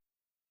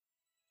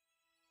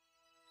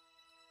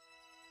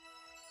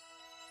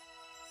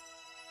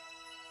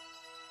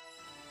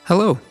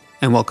Hello,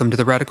 and welcome to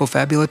the Radical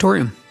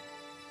Fabulatorium.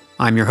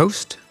 I'm your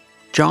host,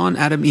 John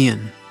Adam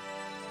Ian.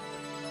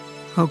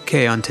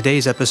 Okay, on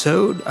today's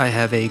episode, I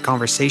have a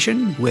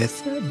conversation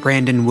with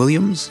Brandon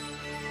Williams,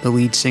 the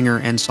lead singer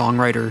and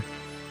songwriter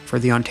for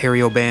the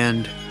Ontario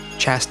band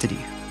Chastity.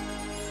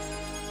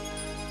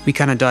 We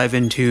kind of dive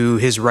into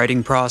his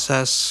writing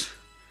process,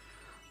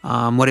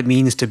 what it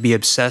means to be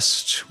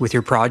obsessed with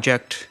your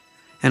project,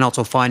 and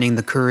also finding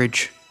the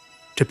courage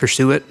to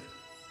pursue it.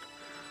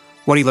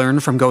 What he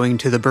learned from going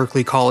to the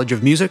Berklee College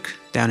of Music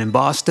down in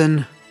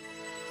Boston.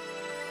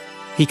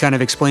 He kind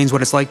of explains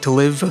what it's like to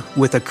live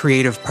with a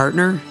creative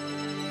partner,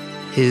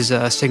 his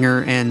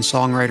singer and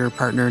songwriter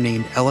partner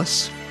named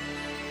Ellis.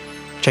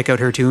 Check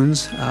out her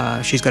tunes.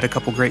 She's got a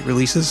couple great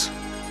releases.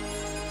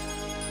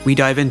 We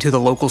dive into the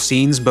local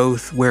scenes,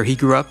 both where he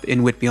grew up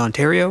in Whitby,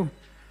 Ontario,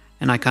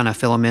 and I kind of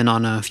fill him in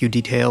on a few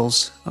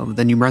details of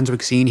the New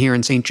Brunswick scene here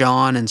in St.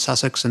 John and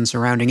Sussex and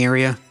surrounding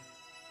area.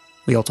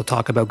 We also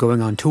talk about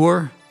going on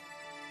tour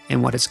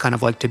and what it's kind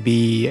of like to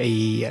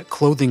be a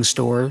clothing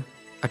store,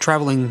 a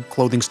traveling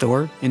clothing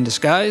store in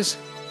disguise.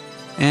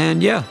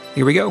 And yeah,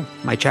 here we go.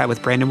 My chat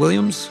with Brandon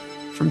Williams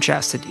from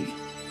Chastity.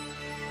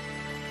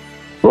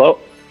 Hello?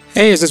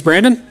 Hey, is this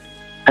Brandon?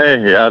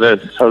 Hey, yeah,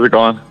 it is. How's it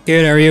going?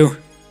 Good, how are you?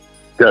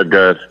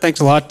 Good. Thanks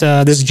a lot.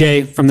 This is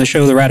Jay from the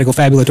show, The Radical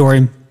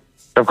Fabulatorium.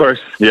 Of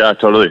course. Yeah,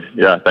 totally.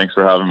 Yeah, thanks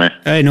for having me.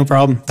 Hey, no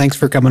problem. Thanks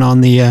for coming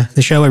on the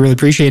show. I really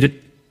appreciate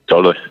it.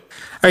 Totally.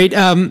 All right,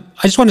 I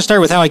just want to start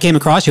with how I came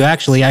across you,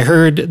 actually. I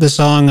heard the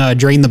song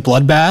Drain the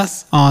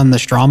Bloodbath on the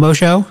Strombo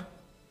show.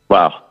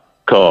 Wow,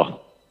 cool.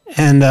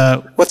 And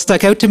what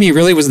stuck out to me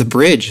really was the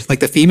bridge, like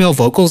the female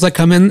vocals that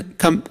come in.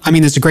 I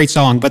mean, it's a great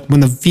song, but when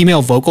the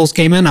female vocals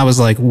came in, I was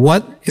like,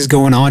 what is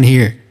going on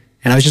here?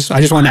 And I just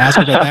wanted to ask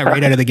you about that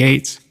right out of the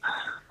gates.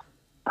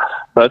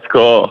 That's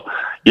cool.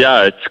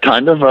 Yeah, it's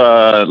kind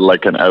of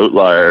like an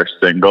outlier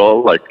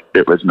single. Like,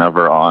 it was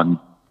never on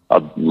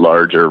a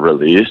larger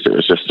release. It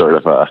was just sort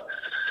of a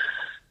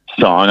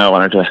song I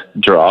wanted to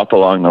drop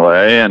along the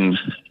way, and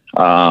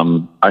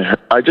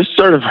I just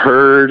sort of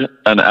heard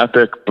an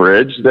epic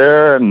bridge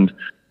there, and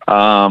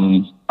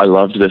I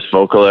loved this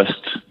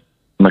vocalist,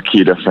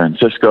 Makita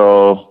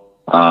Francisco,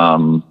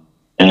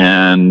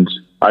 and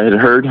I had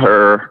heard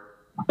her.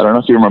 I don't know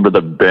if you remember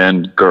the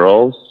band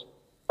Girls.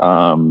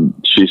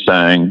 She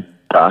sang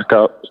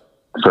backup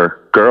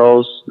for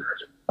Girls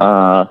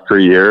for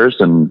years,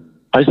 and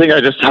I think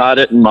I just had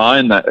it in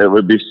mind that it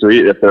would be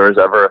sweet if there was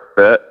ever a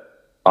fit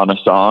on a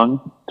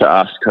song to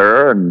ask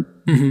her, and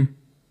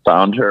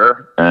found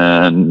her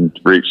and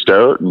reached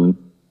out, and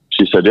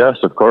she said yes,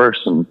 of course.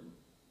 And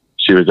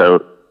she was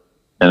out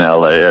in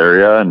LA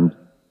area, and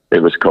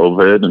it was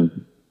COVID, and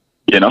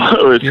it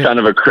was kind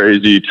of a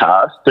crazy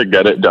task to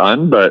get it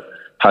done, but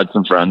had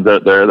some friends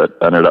out there that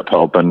ended up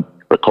helping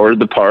record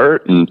the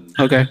part, and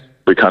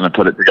we kind of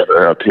put it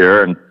together up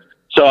here. And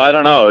so I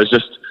don't know, it's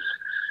just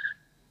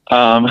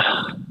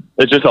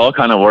it just all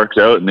kind of worked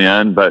out in the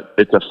end, but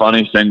it's a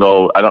funny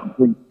single. I don't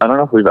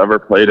know if we've ever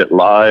played it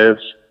live.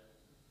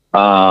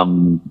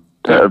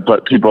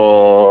 But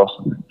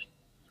people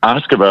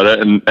ask about it,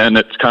 and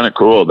it's kind of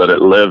cool that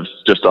it lives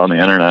just on the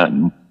internet.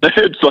 And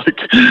it's like,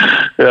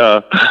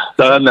 yeah.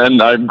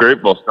 And I'm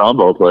grateful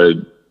Strombo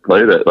played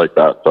it like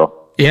that.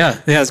 So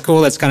yeah, it's cool.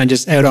 That's kind of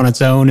just out on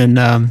its own. And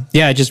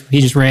he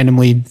just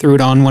randomly threw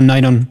it on one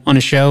night on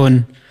a show.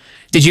 And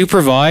did you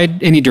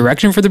provide any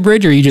direction for the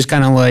bridge, or you just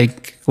kind of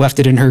like left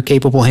it in her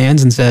capable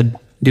hands and said,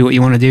 do what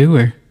you want to do?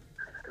 Or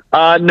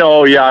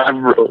no, yeah, I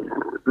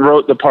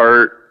wrote the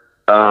part.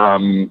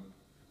 I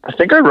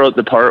think I wrote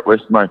the part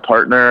with my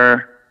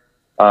partner,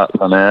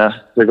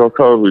 Linnea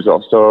Sigolko, who's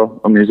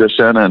also a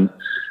musician,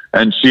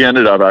 and she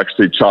ended up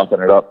actually chopping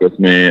it up with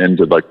me and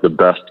did like the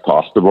best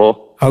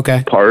possible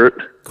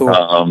part.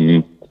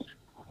 Cool.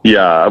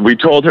 Yeah, we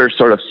told her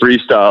sort of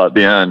freestyle at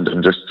the end,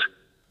 and just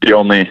the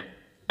only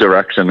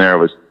direction there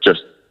was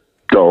just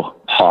go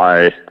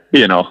high,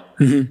 and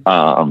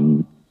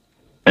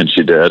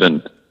she did,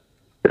 and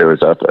it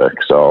was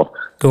epic. So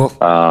cool.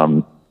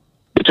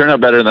 It turned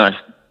out better than I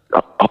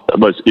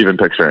was even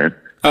picturing.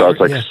 So I was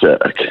like, sick.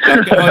 Okay.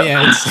 Oh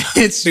yeah,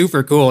 it's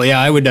super cool. Yeah,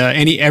 I would.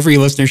 Every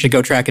listener should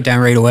go track it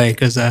down right away,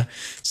 because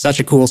such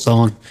a cool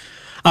song.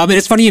 And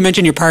it's funny you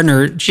mentioned your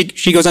partner.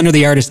 She goes under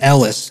the artist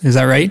Ellis. Is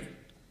that right?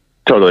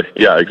 Totally.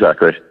 Yeah,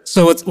 exactly.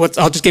 So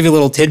I'll just give you a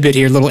little tidbit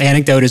here. A little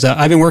anecdote is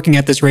I've been working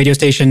at this radio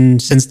station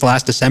since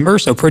last December,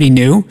 so pretty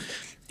new.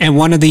 And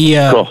one of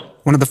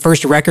the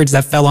first records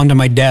that fell onto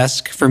my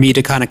desk for me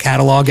to kind of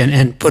catalog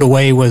and put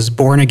away was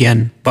Born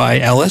Again by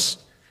Ellis.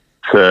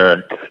 Sick.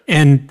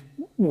 And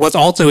what's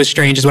also as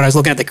strange is when I was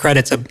looking at the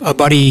credits, a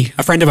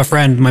friend of a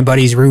friend, my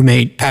buddy's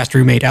past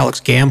roommate, Alex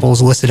Gamble,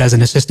 is listed as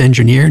an assistant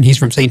engineer, and he's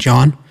from St.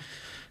 John.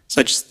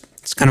 So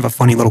it's kind of a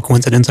funny little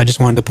coincidence I just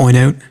wanted to point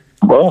out.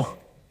 Whoa.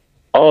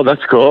 Oh,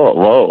 that's cool.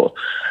 Whoa.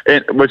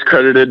 It was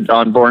credited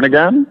on Born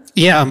Again?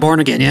 Yeah, on Born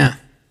Again, yeah.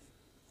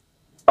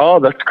 Oh,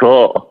 that's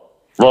cool.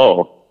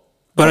 Whoa.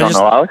 But I don't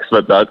know Alex,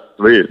 but that's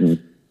sweet.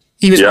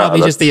 He was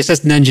probably just the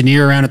assistant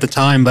engineer around at the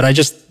time, but I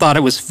just thought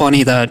it was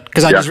funny that,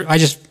 because I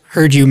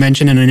heard you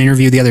mention in an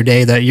interview the other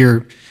day that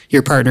your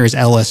partner is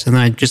Ellis, and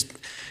that just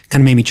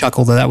kind of made me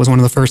chuckle that was one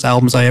of the first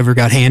albums I ever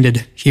got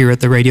handed here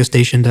at the radio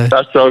station to,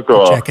 that's so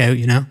cool. to check out,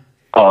 you know?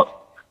 Oh,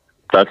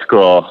 that's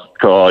cool.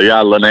 Cool.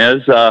 Yeah,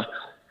 Linnea's,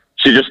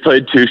 she just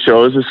played 2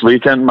 shows this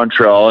weekend,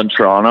 Montreal and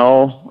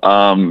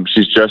Toronto.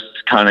 She's just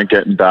kind of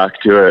getting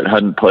back to it.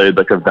 Hadn't played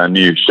like a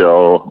venue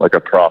show, like a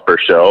proper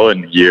show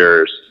in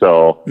years.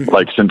 So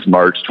like since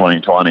March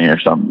 2020 or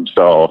something.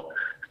 So,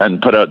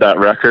 and put out that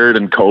record,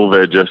 and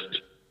COVID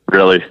just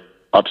really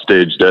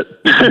upstaged it,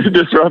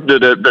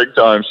 disrupted it big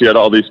time. She had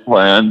all these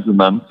plans and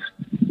then,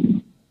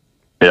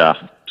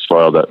 yeah,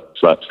 spoiled it.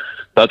 So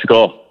that's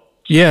cool.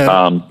 Yeah.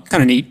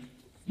 Kind of neat.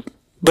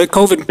 But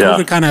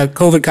COVID kind of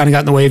got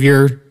in the way of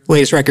your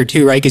latest record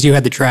too, right? Because you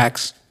had the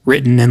tracks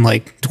written in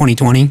like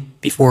 2020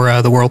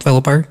 before the world fell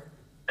apart.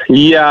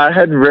 Yeah, I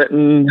had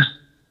written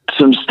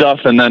some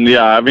stuff, and then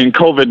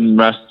COVID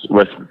messed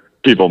with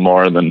people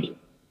more than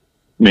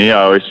me.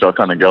 I always felt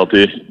kind of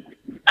guilty,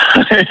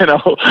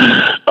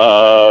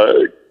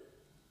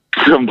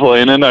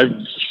 complaining. I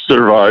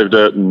survived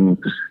it, and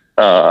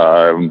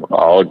I'm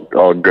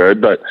all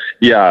good. But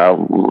yeah,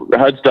 I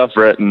had stuff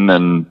written,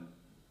 and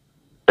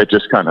it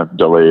just kind of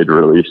delayed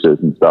releases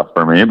and stuff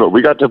for me. But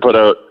we got to put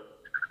out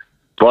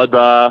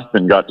Bloodbath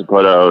and got to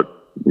put out,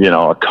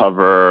 a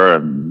cover,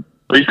 and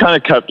we kind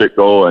of kept it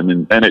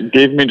going, and it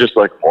gave me just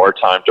like more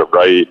time to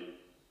write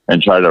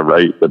and try to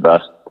write the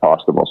best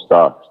possible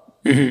stuff.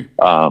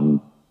 Mm-hmm.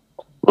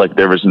 Like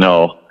there was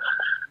no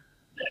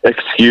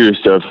excuse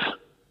of,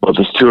 well,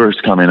 this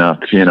tour's coming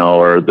up,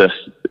 or this,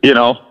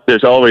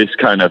 there's always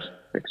kind of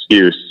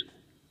excuse,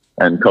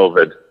 and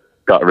COVID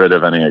got rid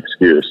of any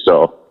excuse.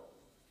 So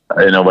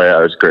in a way, I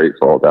was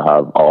grateful to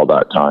have all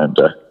that time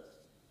to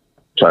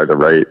try to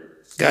write.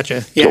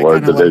 Gotcha. Yeah,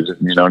 towards the vision,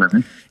 you know what I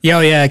mean?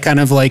 Yeah, kind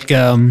of like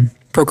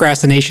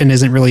procrastination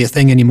isn't really a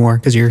thing anymore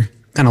because you're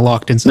kind of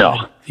locked inside.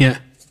 No. Yeah.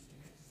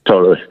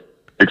 Totally.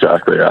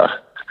 Exactly. Yeah.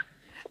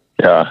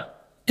 Yeah.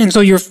 And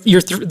so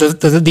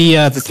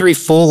the 3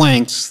 full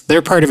lengths,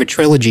 they're part of a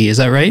trilogy, is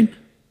that right?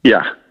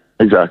 Yeah.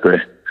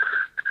 Exactly.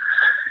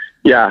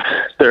 Yeah.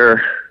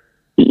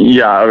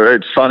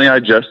 It's funny. I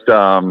just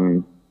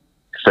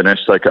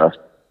finished like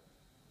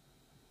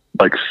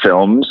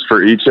films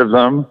for each of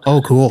them.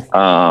 Oh, cool.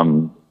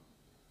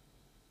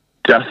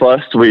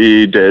 Deathless,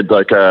 we did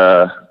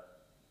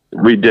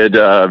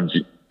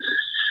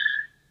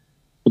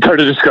it's hard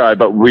to describe,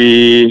 but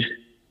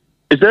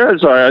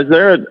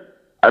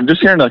I'm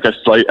just hearing like a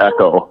slight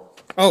echo.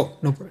 Oh,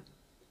 no problem.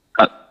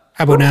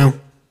 How about now?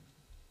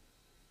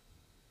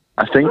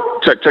 I think,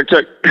 check.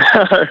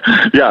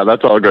 Yeah,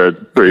 that's all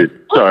good. Sweet.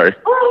 Sorry.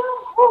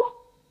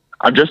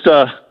 I'm just,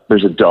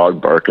 there's a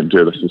dog barking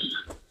too. This is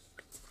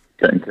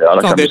getting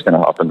chaotic. I'm just going to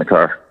hop in the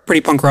car. Pretty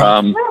punk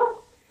rock.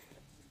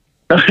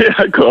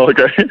 Yeah, cool.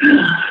 Okay.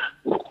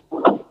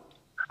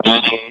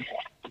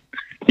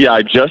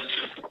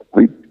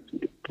 We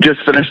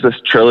just finished this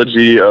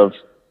trilogy of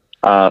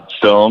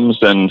films,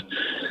 and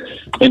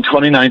in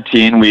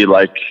 2019 we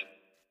the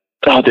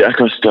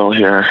echo's still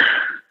here.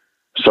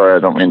 Sorry, I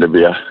don't mean to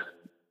be a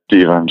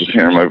diva. I'm just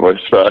hearing my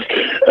voice back.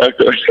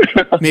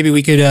 Maybe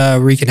we could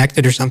reconnect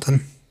it or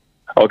something.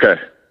 Okay.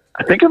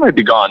 I think it might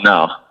be gone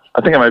now.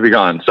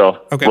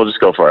 So okay. We'll just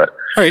go for it.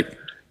 All right.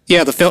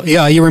 Yeah,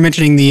 Yeah, you were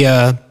mentioning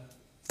the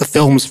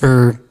films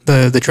for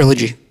the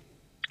trilogy.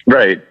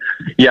 Right.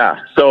 Yeah.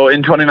 So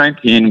in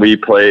 2019, we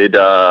played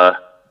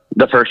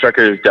the first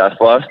record is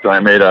Deathless, and I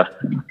made a.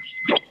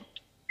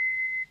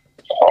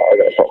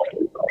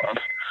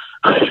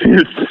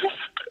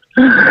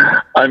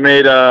 I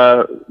made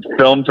a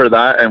film for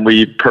that, and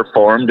we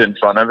performed in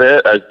front of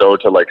it as though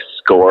to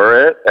score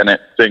it, and it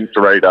synced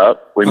right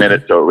up. We made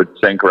it so it would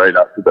sync right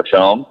up to the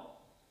film.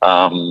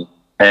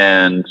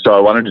 And so I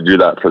wanted to do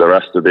that for the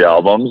rest of the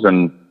albums,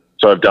 and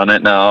so I've done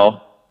it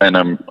now. And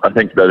I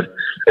think that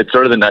it's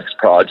sort of the next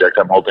project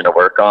I'm hoping to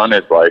work on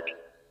is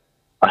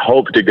I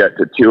hope to get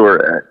to tour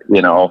it,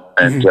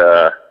 and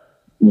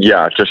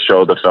just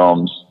show the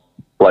films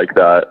like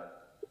that,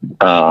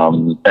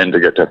 and to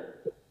get to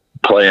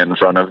play in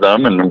front of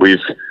them. And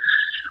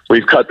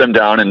we've cut them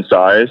down in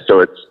size,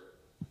 so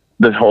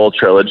the whole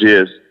trilogy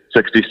is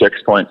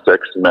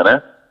 66.6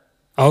 minutes.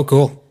 Oh,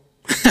 cool.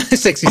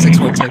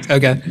 66.6.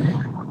 Okay.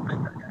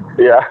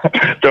 Yeah.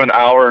 So 1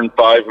 hour and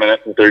 5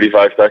 minutes and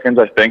 35 seconds,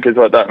 I think is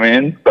what that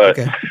means. But,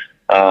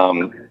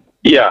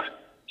 yeah.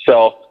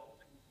 So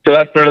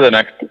that's sort of the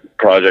next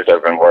project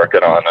I've been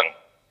working on, and,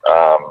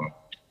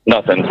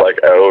 nothing's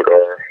out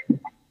or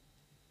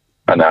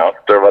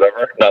announced or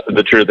whatever.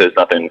 The truth is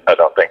nothing, I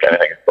don't think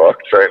anything is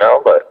booked right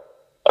now, but,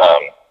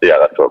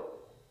 that's what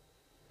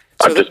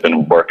I've just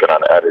been working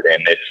on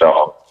editing these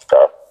films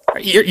stuff.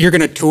 You're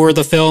going to tour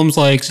the films,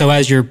 so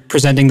as you're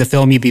presenting the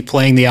film, you'd be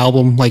playing the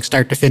album,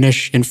 start to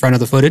finish in front of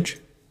the footage?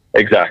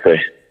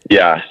 Exactly.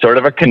 Yeah. Sort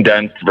of a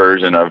condensed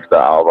version of the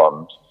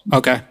album.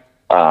 Okay.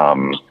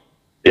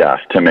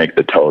 To make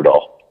the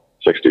total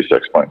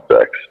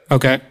 66.6.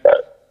 Okay.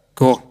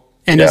 Cool.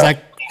 And is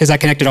that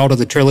connected all to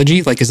the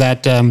trilogy? Was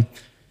that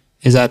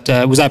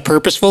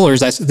purposeful, or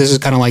this is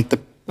kind of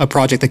a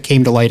project that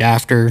came to light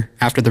after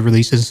the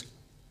releases?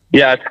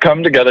 Yeah, it's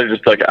come together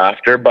just like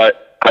after,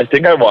 but I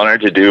think I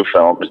wanted to do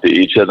films to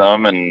each of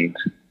them and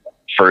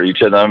for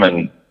each of them,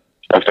 and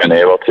I've been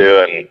able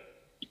to, and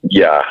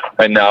yeah,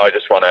 and now I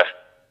just want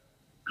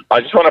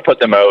to put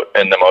them out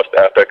in the most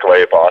epic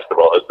way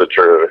possible, is the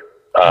truth.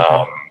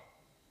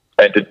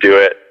 And to do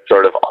it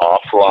sort of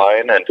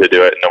offline, and to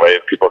do it in a way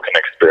people can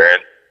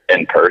experience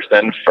in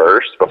person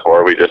first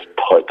before we just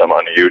put them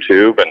on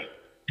YouTube and,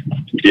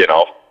 you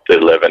know, to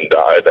live and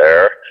die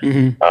there.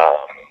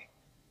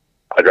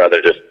 I'd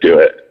rather just do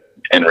it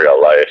in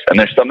real life. And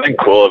there's something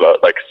cool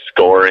about like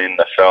scoring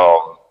the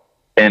film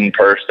in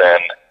person,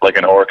 like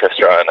an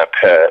orchestra in a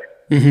pit,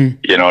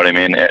 you know what I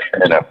mean?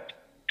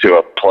 To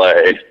a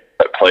play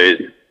that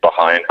plays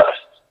behind us.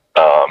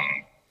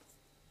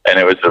 And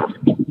it was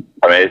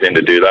amazing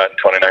to do that in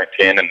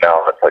 2019. And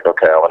now it's like,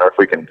 okay, I wonder if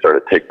we can sort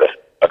of take this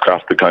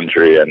across the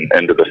country and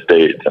into the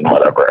States and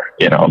whatever,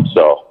 you know?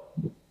 So,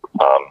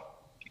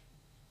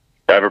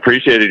 I've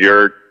appreciated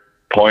your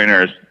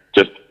pointers,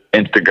 just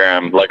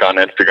Instagram, like on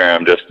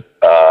Instagram, just,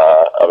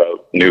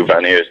 about new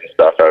venues and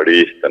stuff out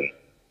east. And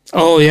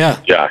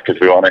yeah, cause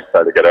we want to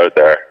try to get out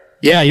there.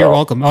 Yeah, you're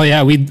welcome. Oh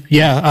yeah,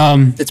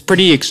 it's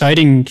pretty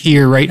exciting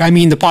here, right? I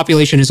mean, the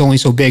population is only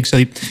so big, so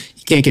you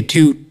can't get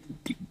too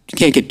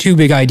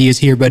big ideas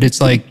here, but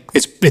it's like,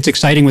 it's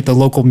exciting with the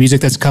local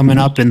music that's coming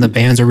up, and the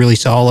bands are really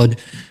solid.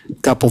 A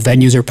couple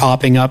venues are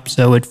popping up,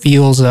 so it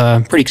feels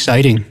pretty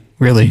exciting,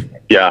 really.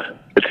 Yeah,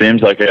 it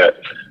seems like it.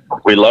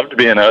 We loved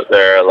being out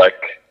there, like,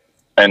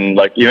 and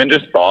like even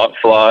just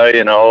Thoughtfly,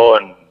 you know,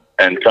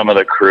 and some of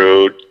the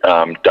crew,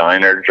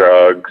 Diner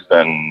Drugs,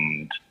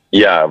 and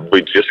yeah,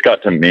 we just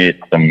got to meet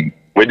them.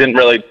 We didn't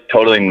really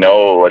totally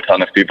know a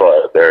ton of people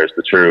out there, is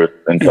the truth,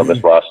 until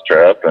this last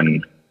trip,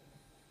 and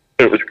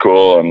it was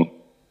cool.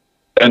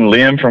 And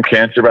Liam from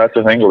Cancer Bats,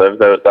 I think,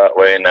 lives out that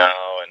way now,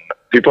 and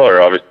people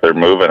are obviously, they're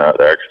moving out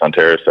there because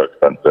Ontario is so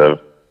expensive.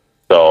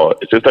 So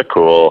it's just a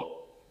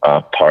cool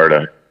part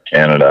of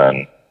Canada,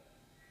 and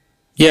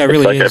yeah, it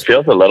really is. It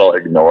feels a little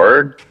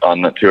ignored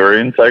on the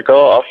touring cycle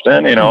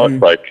often, you know.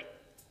 It's like,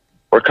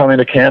 we're coming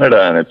to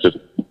Canada, and it's just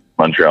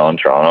Montreal and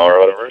Toronto or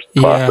whatever. It's a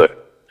classic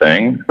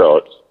thing.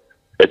 So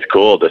it's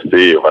cool to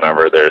see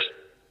whenever there's,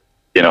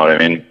 you know what I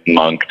mean,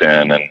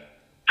 Moncton and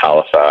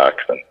Halifax,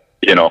 and,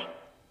 you know,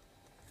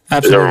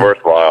 absolutely, they're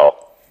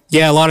worthwhile.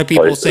 Yeah, a lot of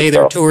people say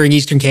they're touring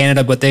Eastern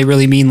Canada, but they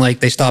really mean like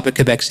they stop at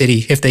Quebec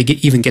City, if they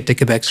even get to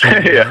Quebec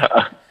City.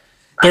 Yeah.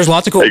 There's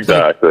lots of cool.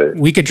 Exactly. Like,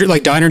 we could,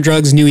 like, Diner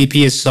Drugs' new EP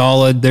is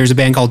solid. There's a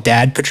band called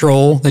Dad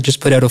Patrol that just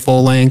put out a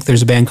full length.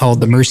 There's a band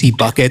called The Mercy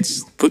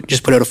Buckets,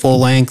 just put out a full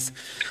length.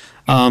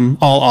 All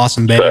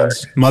awesome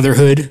bands.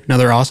 Motherhood,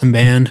 another awesome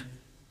band.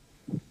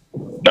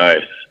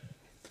 Nice.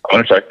 I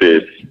want to check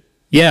these.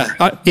 Yeah,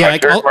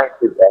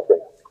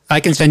 I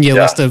can send you a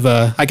list of.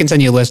 I can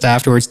send you a list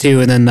afterwards too,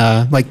 and then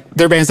like,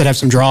 they're bands that have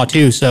some draw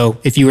too. So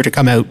if you were to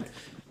come out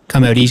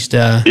east,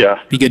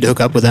 be good to hook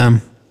up with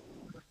them.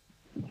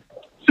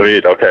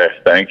 Sweet. Okay.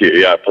 Thank you.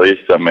 Yeah. Please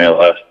send me a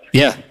list.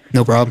 Yeah.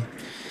 No problem.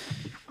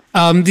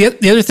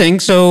 The other thing.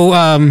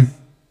 So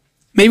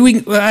maybe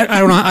we. I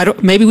don't know.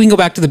 Maybe we can go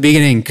back to the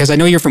beginning, because I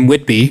know you're from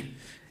Whitby,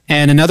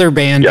 and another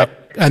band.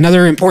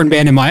 Another important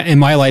band in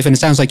my life, and it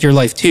sounds like your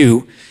life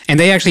too. And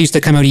they actually used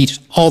to come out eat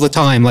all the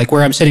time. Like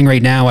where I'm sitting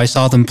right now, I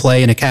saw them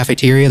play in a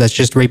cafeteria that's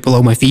just right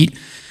below my feet.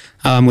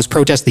 Was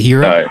Protest the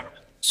Hero. Right.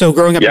 So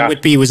growing up in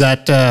Whitby, was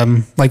that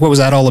like, what was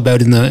that all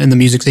about in the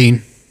music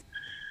scene?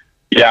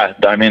 Yeah,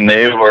 I mean,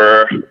 they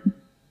were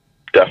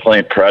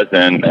definitely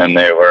present, and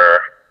they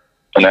were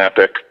an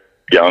epic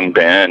young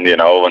band, you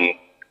know. And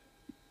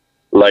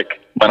like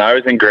when I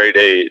was in grade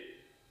 8,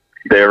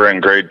 they were in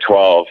grade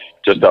 12,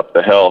 just up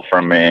the hill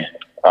from me,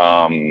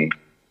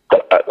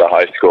 at the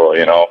high school,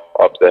 you know,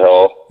 up the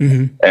hill.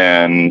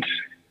 And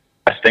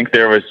I think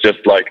there was just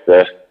like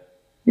this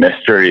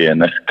mystery,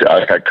 and this,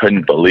 I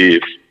couldn't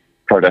believe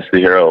Protest the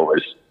Hero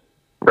was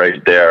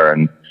right there.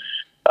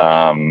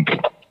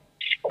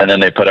 And then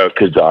they put out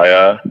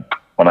Keziah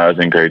when I was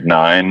in grade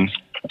 9.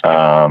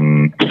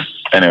 And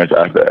it was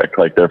epic,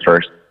 like their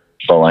first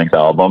full-length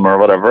album or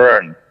whatever.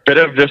 And a bit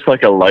of just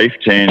like a life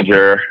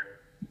changer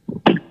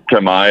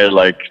to my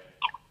like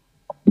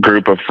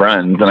group of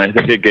friends. And I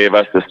think it gave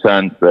us a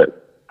sense that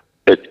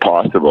it's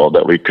possible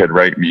that we could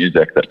write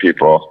music that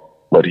people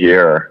would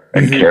hear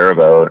and care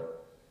about.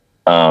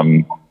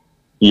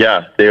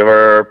 Yeah, they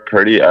were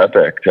pretty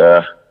epic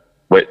to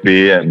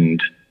Whitby,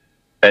 and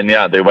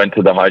yeah, they went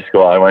to the high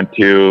school I went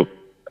to.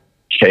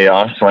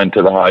 Chaos went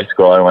to the high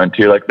school I went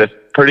to. Like this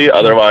pretty,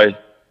 otherwise,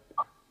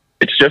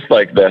 it's just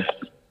like this,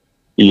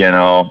 you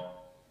know,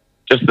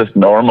 just this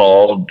normal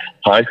old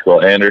high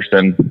school,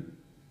 Anderson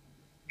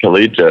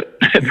Collegiate,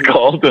 it's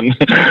called. And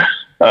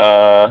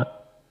I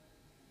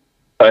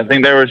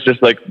think there was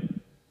just like,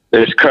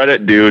 there's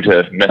credit due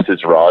to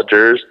Mrs.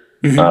 Rogers,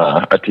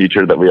 a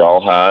teacher that we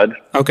all had.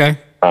 Okay.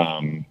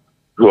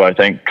 Who I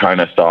think kind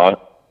of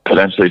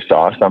potentially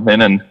saw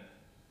something in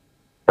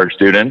her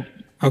students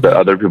that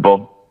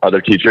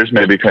other teachers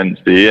maybe couldn't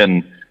see,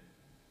 and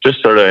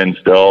just sort of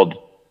instilled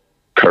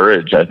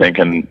courage, I think,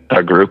 in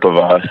a group of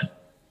us,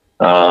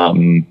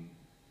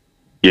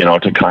 you know,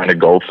 to kind of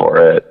go for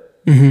it,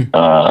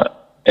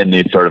 in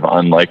these sort of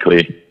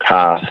unlikely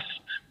paths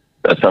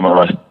that some of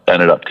us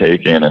ended up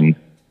taking. And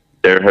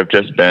there have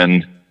just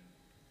been,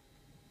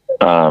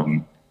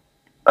 and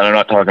I'm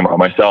not talking about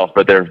myself,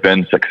 but there have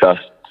been success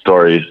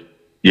stories,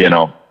 you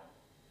know,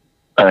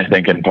 and I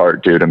think in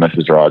part due to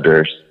Mrs.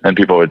 Rogers, and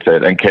people would say,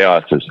 and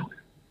Chaos has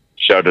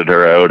shouted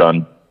her out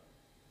on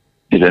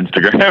his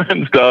Instagram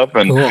and stuff.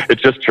 And cool.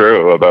 It's just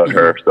true about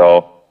her.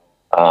 So,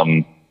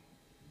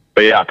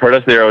 but yeah,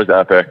 Purta Zero is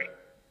epic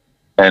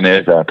and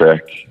is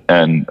epic,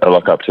 and I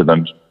look up to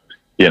them,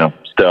 you know,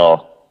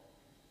 still.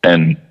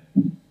 And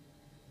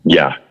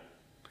yeah,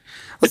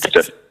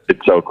 it's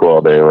so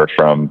cool. They were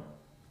from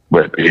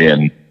Whitby,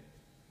 and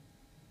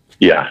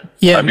yeah.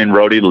 I mean,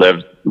 Rhodey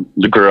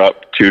grew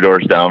up 2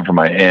 doors down from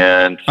my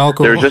aunt. Oh,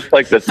 cool. There's just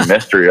like this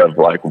mystery of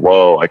like,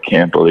 whoa, I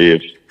can't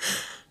believe,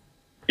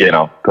 you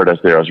know,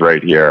 Purta Zero's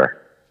right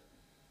here.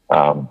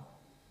 And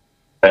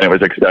it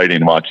was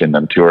exciting watching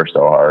them tour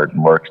so hard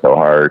and work so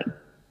hard,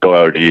 go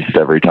out east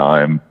every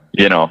time,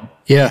 you know.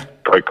 Yeah.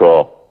 Quite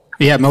cool.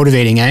 Yeah,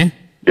 motivating, eh?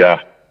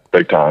 Yeah,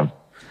 big time.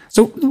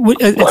 So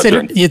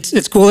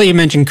it's cool that you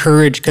mentioned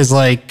courage, because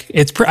like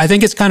I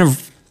think it's kind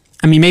of,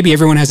 I mean, maybe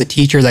everyone has a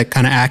teacher that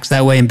kind of acts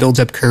that way and builds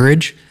up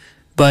courage,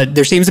 but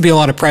there seems to be a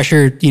lot of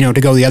pressure, you know,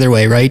 to go the other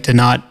way, right?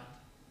 To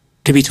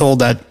be told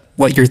that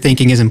what you're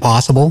thinking is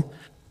impossible.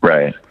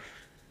 Right.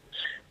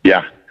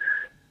 Yeah.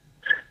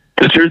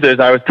 The truth is,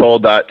 I was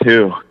told that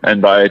too,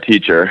 and by a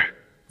teacher.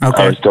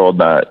 Okay. I was told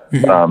that.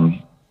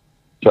 And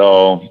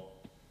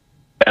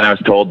I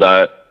was told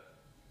that.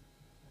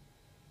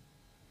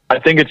 I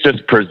think it's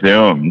just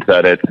presumed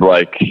that it's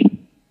like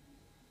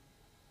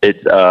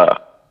it's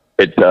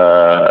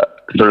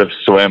sort of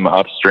swim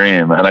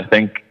upstream, and I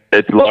think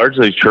it's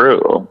largely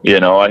true. You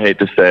know, I hate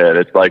to say it.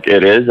 It's like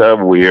it is a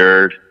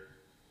weird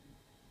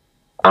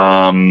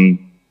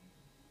uphill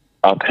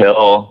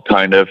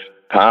kind of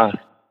path.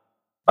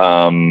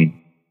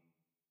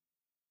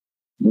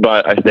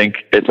 But I think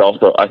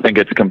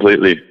it's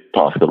completely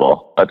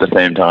possible at the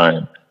same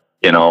time,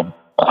 you know.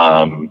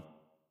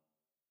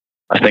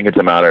 I think it's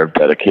a matter of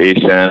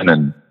dedication,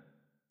 and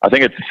I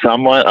think it's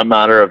somewhat a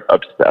matter of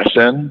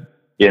obsession.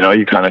 You know,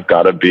 you kind of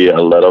got to be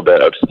a little bit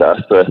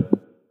obsessed with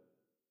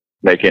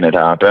making it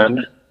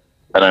happen.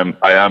 And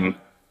I'm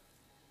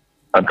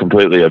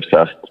completely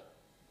obsessed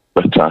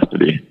with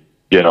Chastity,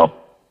 you know.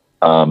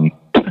 And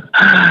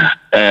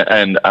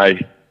I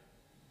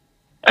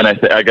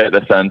get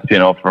the sense, you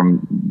know,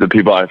 from the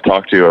people I've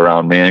talked to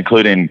around me,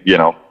 including, you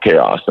know,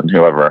 Chaos and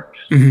whoever,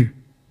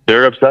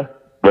 they're obsessed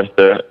with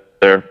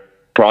their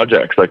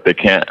projects. Like, they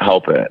can't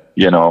help it,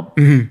 you know?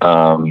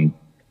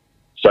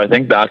 So I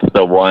think that's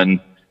the one.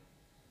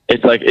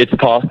 It's like, it's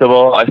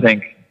possible, I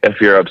think, if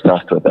you're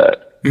obsessed with it.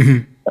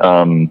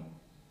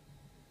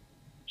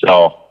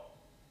 So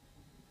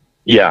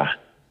yeah.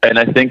 And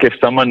I think if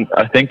someone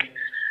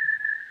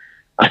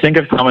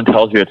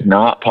tells you it's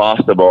not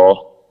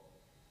possible,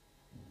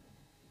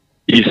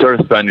 you sort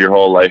of spend your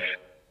whole life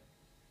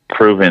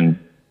trying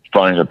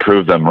to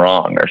prove them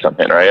wrong or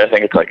something, right? I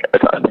think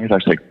it's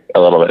actually a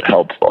little bit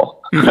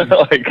helpful,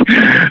 like,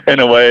 in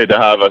a way, to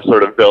have a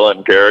sort of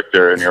villain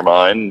character in your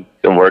mind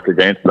to work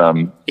against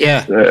them.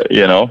 Yeah.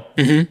 You know?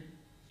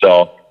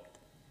 So,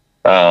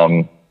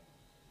 so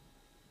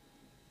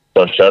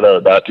shout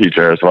out that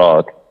teacher as well.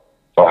 It's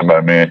fine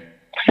by me.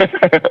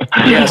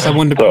 Yeah,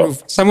 someone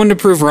to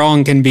prove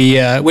wrong can be,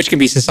 which can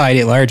be society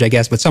at large, I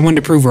guess, but someone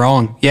to prove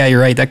wrong. Yeah,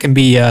 you're right. That can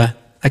be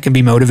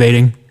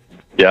motivating.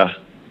 Yeah,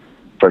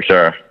 for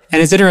sure.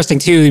 And it's interesting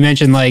too. You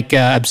mentioned like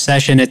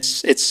obsession.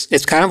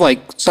 It's kind of like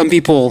some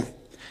people,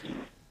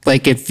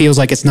 like, it feels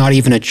like it's not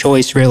even a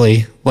choice,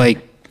 really. Like,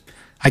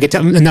 I could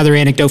tell another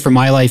anecdote from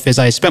my life is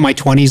I spent my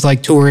 20s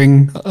like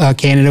touring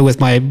Canada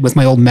with my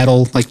old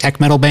metal, like tech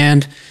metal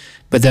band.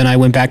 But then I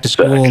went back to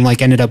school and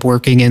like ended up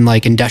working in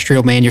like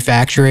industrial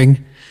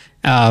manufacturing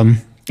for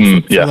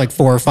like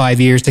 4 or 5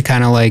 years to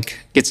kind of like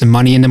get some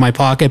money into my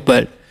pocket.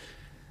 But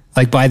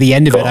like by the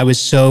end of it, I was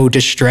so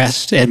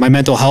distressed and my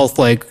mental health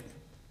like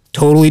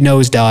totally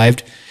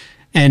nosedived.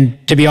 And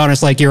to be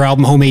honest, like your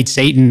album Homemade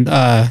Satan,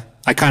 I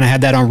kind of had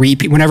that on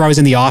repeat whenever I was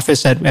in the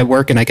office at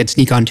work and I could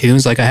sneak on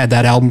tunes. Like I had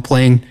that album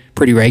playing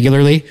pretty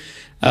regularly.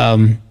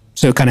 So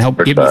it kind of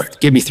helped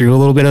get me through a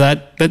little bit of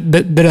that,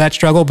 bit of that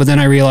struggle. But then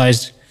I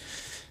realized,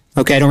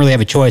 okay, I don't really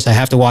have a choice. I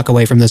have to walk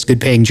away from this good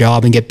paying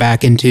job and get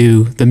back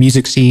into the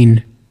music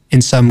scene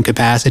in some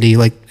capacity.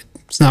 Like,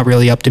 it's not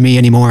really up to me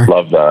anymore.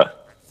 Love that.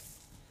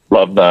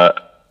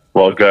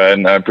 Well, good.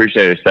 And I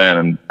appreciate you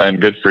saying,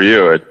 and good for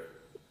you.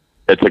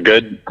 It's a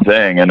good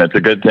thing, and it's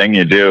a good thing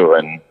you do.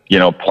 And, you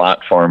know,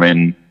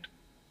 platforming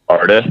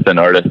artists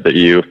that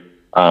you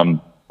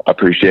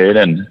appreciate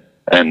and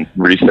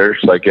research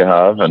like you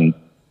have and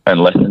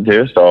listen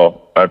to.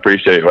 So I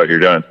appreciate what you're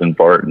doing. It's an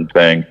important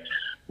thing.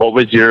 What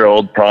was your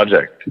old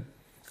project?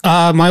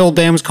 My old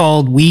band was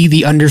called We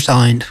the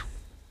Undersigned.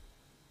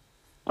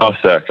 Oh,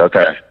 sick.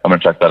 Okay. I'm going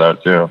to check that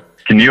out too.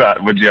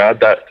 would you add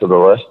that to the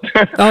list?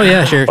 Oh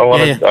yeah, sure.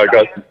 I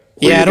got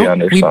I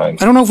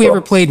don't know if we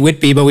ever played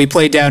Whitby, but we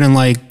played down in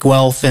like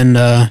Guelph and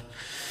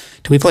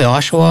did we play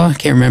Oshawa? I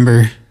can't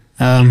remember.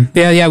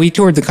 We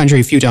toured the country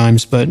a few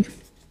times, but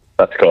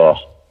that's cool.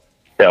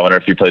 Yeah, I wonder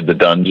if you played the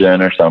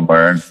Dungeon or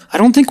somewhere. I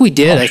don't think we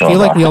did. I feel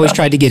like we always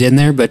tried to get in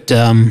there, but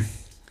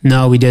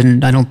no, we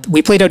didn't.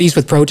 We played out east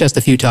with Protest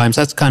a few times.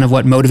 That's kind of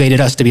what motivated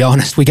us, to be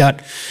honest. We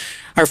got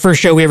our first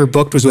show we ever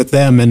booked was with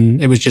them,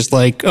 and it was just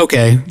like,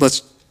 okay,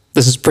 this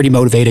is pretty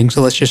motivating,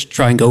 so let's just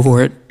try and go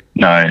for it.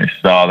 Nice.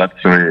 Oh, that's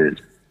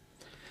sweet.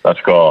 That's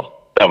cool.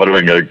 That would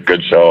have been a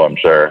good show, I'm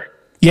sure.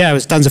 Yeah, it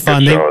was tons of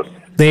fun.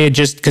 They had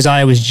just, because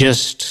I was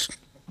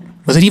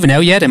it even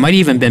out yet? It might have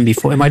even been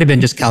before. It might have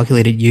been just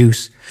calculated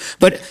use.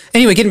 But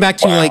anyway, getting back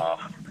to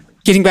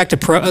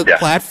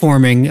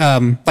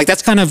platforming, like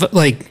that's kind of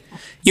like,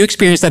 you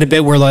experienced that a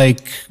bit where like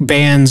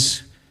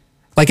bands,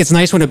 like it's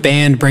nice when a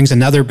band brings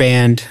another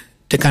band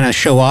to kind of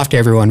show off to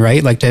everyone,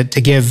 right? Like to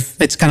give,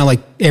 it's kind of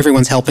like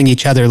everyone's helping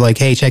each other, like,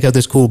 hey, check out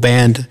this cool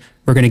band.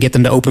 We're going to get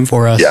them to open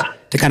for us. Yeah.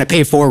 To kind of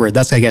pay forward.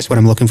 That's, I guess, what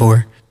I'm looking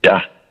for.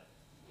 Yeah.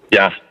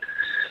 Yeah.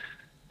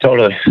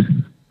 Totally.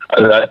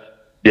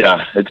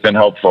 It's been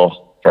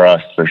helpful for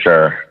us for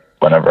sure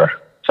whenever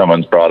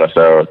someone's brought us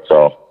out.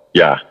 So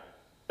yeah,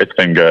 it's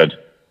been good.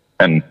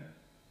 And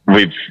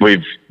we've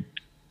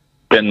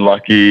been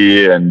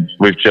lucky, and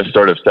we've just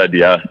sort of said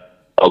yes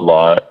a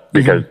lot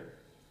because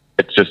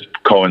it's just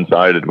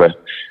coincided with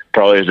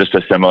probably just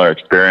a similar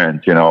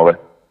experience, with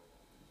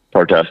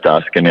Protest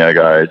asking you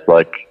guys,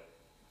 like,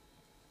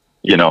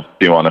 do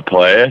you want to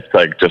play? It's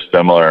like just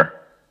similar.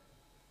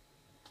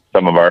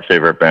 Some of our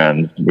favorite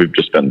bands,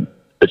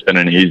 it's been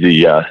an easy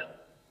yes,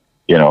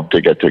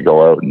 to get to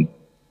go out and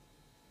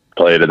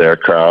play to their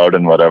crowd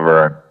and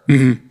whatever,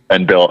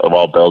 and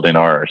while building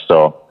ours.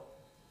 So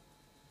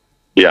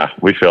yeah,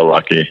 we feel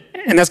lucky.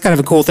 And that's kind of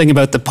a cool thing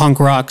about the punk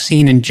rock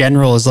scene in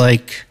general is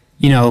like,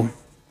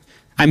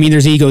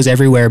 there's egos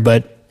everywhere,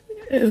 but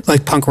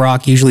like punk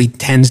rock usually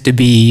tends to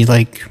be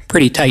like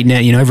pretty tight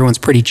knit, everyone's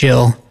pretty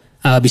chill,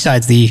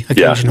 besides the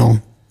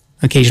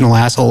occasional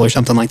asshole or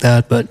something like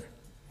that. But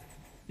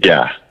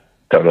yeah,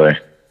 totally.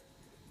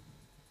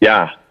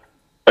 Yeah.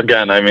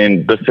 Again,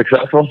 the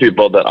successful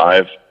people that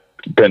I've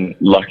been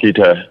lucky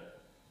to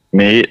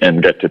meet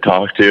and get to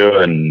talk to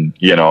and,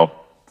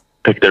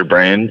 pick their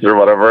brains or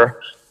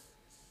whatever.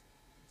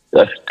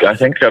 I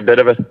think a bit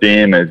of a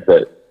theme is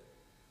that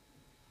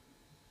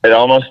it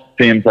almost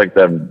seems like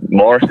the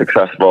more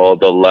successful,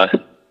 the less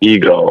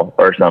ego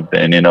or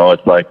something,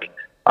 it's like,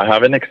 I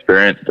haven't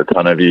experienced a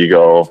ton of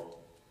ego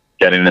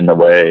getting in the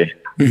way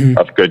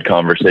of good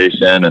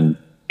conversation and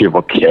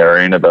people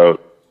caring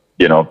about,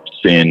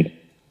 seeing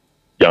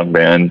young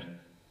bands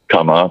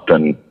come up.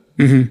 And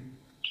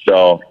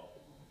so,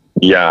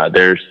 yeah,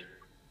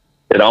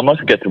 it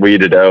almost gets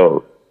weeded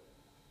out.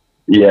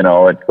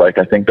 It's like,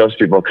 I think those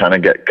people kind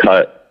of get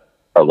cut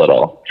a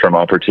little from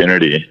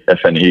opportunity if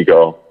an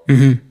ego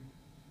is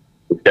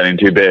getting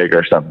too big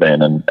or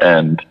something.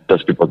 And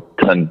those people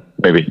tend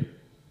maybe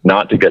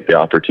not to get the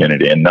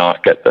opportunity and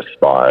not get the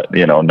spot,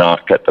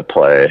 not get the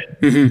play.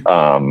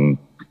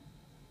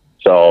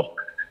 So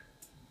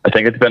I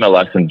think it's been a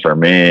lesson for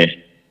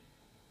me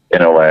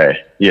in a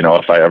way,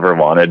 if I ever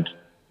wanted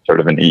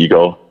sort of an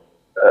ego,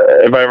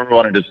 if I ever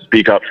wanted to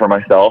speak up for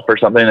myself or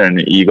something in an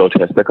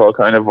egotistical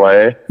kind of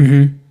way,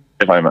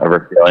 if I'm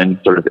ever feeling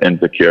sort of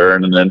insecure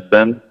in an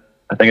instance,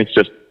 I think it's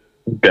just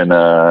been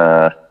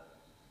a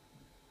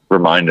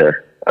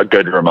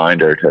good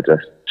reminder to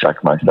just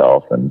check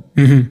myself and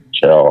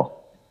chill,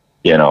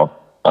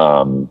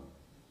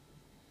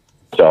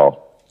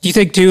 so. Do you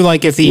think too,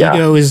 like if the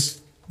ego is,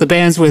 the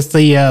bands with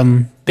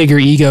the bigger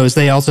egos,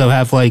 they also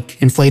have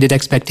like inflated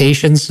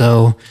expectations,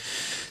 so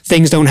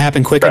things don't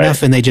happen quick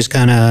enough and they just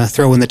kind of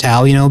throw in the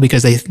towel,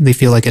 because they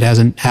feel like it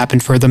hasn't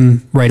happened for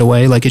them right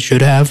away like it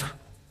should have?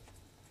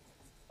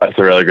 That's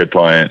a really good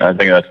point. I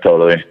think that's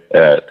totally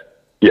it.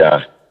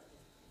 Yeah.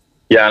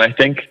 Yeah, and I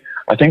think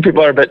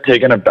people are a bit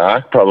taken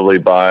aback probably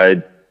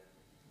by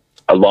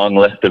a long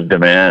list of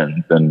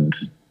demands. And,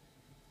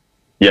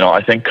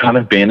 I think kind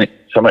of being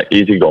somewhat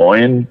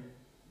easygoing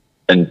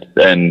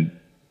and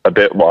a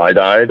bit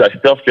wide-eyed. I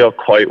still feel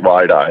quite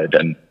wide-eyed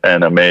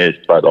and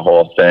amazed by the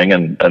whole thing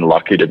and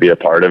lucky to be a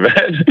part of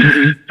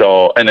it.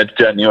 So, and it's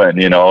genuine,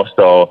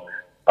 so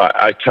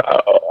I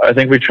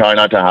think we try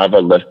not to have a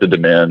list of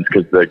demands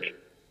because like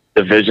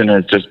the vision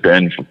has just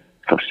been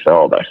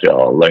fulfilled. I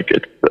feel like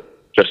it's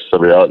just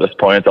surreal at this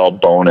point. It's all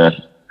bonus.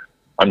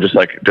 I'm just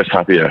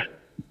happy to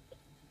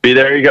be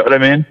there. You get what I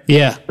mean?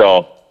 Yeah.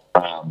 So,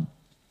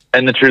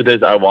 and the truth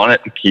is I want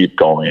it to keep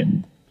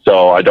going.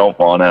 So I don't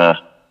want to,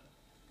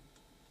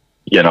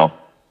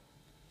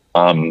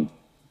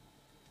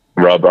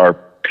 rub our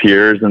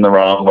peers in the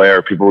wrong way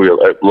or people we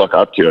look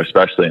up to,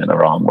 especially in the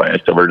wrong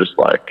way. So we're just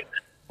like,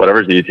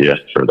 whatever's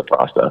easiest for the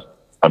process,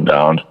 I'm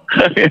down,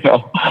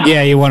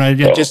 Yeah, you want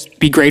to just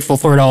be grateful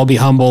for it all, be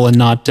humble and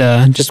not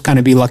just kind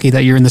of be lucky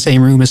that you're in the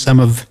same room as some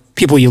of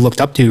people you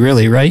looked up to,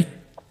 really, right?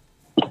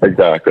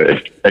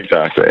 Exactly,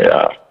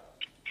 yeah.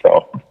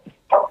 So,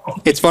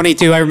 It's funny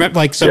too. I remember,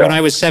 like, so when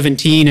I was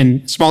 17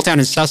 in small town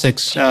in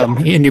Sussex,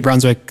 in New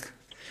Brunswick,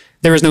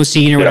 there was no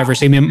scene or whatever.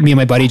 So me and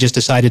my buddy just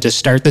decided to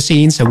start the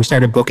scene. So we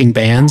started booking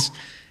bands,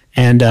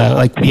 and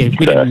like we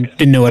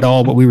didn't know at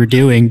all what we were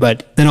doing.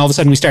 But then all of a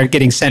sudden we started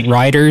getting sent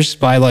riders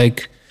by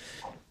like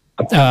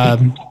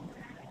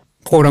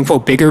quote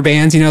unquote bigger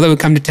bands, that would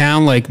come to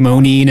town, like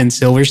Moneen and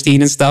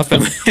Silverstein and stuff.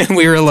 And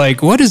we were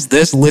like, what is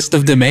this list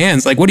of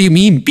demands? Like, what do you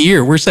mean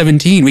beer? We're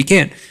 17. We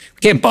can't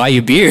buy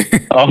you beer.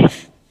 Oh,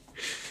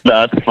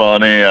 that's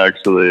funny,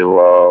 actually.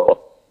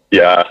 Well,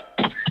 yeah,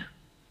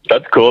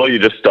 that's cool. You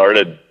just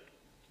started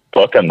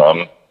booking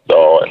them.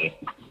 So, and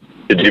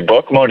did you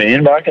book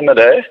Moneen back in the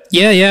day?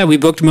 Yeah, we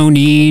booked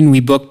Moneen. We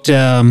booked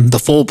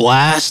the Full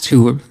Blast,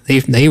 who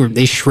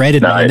they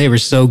shredded, man. They were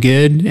so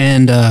good.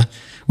 And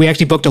we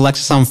actually booked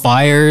Alexis on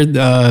Fire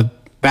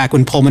back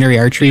when pulmonary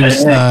artery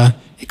was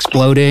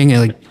exploding.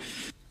 And, like,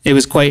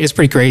 it's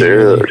pretty crazy.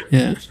 Dude.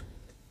 Yeah.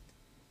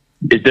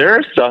 Is there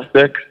a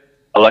Sussex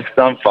Alexis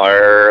on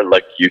Fire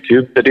like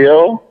YouTube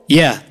video?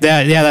 Yeah,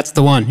 that's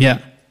the one. Yeah.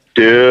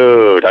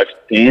 Dude, I've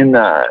seen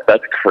that.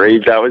 That's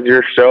crazy. That was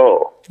your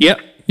show. Yep.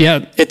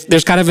 Yeah.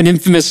 There's kind of an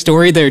infamous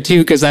story there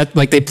too, because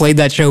they played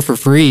that show for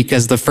free,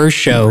 because the first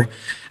show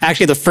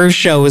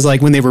was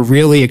like when they were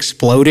really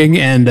exploding,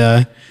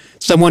 and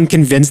someone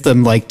convinced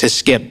them like to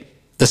skip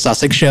the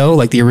Sussex show,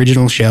 like the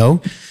original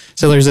show.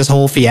 So there's this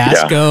whole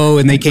fiasco,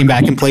 and they came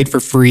back and played for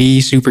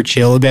free, super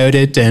chill about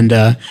it, and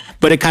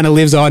but it kind of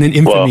lives on in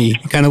infamy.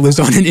 It kind of lives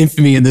on in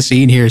infamy in the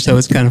scene here, so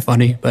it's kind of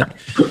funny. But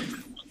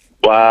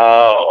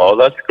wow, oh,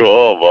 that's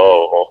cool.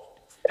 Whoa,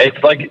 it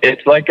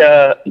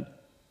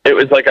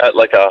was like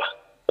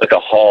a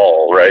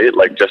hall, right?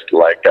 Like just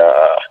like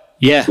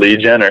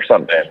Legion or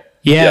something.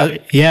 Yeah.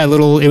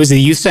 It was a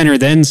youth center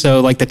then,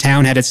 so like the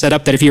town had it set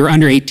up that if you were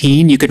under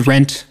 18, you could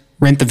rent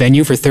the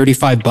venue for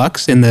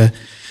 $35, and the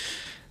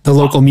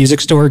local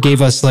music store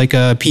gave us like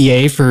a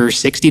PA for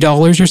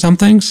 $60 or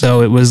something.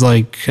 So it was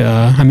like,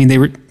 they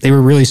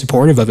were really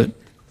supportive of it.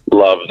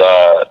 Love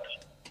that.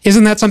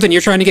 Isn't that something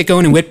you're trying to get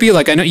going in Whitby?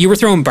 Like, I know you were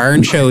throwing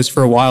barn shows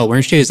for a while,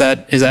 weren't you? Was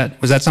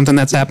that something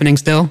that's happening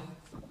still?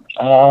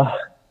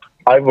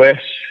 I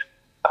wish.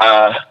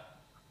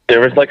 There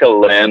was like a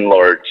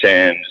landlord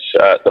change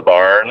at the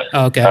barn.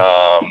 Okay.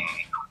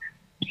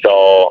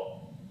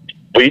 So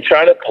we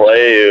try to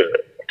play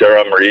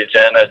Durham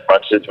region as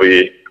much as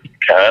we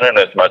can and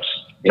as much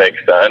makes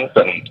sense.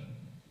 And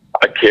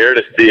I care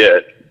to see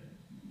it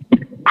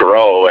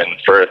grow and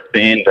for a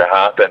scene to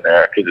happen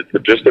there, because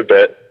it's just a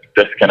bit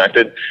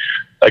disconnected.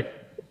 Like,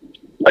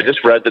 I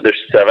just read that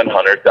there's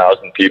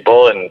 700,000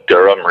 people in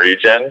Durham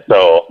region.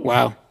 So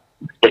wow.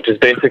 Which is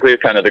basically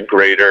kind of the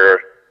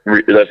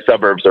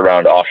suburbs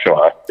around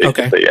Oshawa,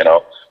 basically,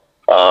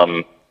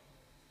 okay.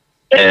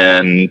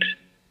 And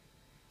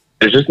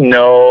there's just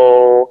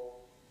no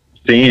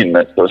scene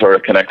that's sort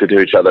of connected to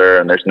each other,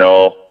 and there's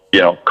no,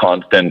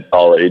 constant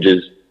all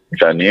ages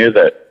venue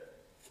that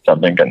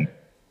something can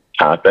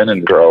happen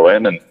and grow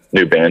in, and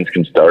new bands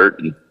can start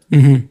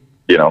and,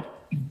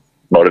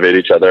 motivate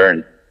each other.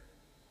 And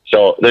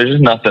so there's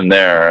just nothing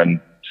there. And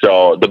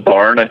so the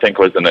barn, I think,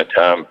 was an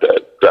attempt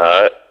at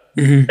that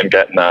and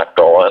getting that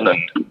going.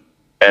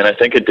 And I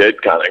think it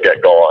did kind of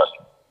get going.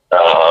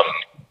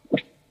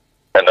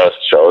 And those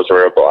shows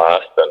were a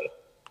blast.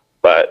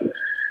 But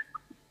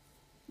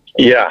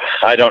yeah,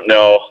 I don't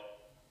know.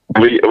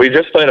 We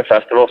just played a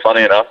festival,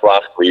 funny enough,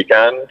 last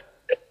weekend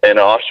in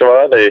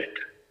Oshawa. They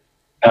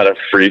had a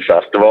free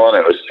festival, and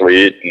it was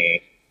sweet, and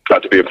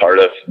got to be a part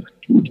of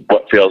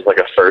what feels like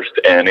a first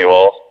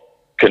annual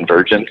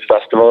Convergence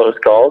Festival, it was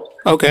called.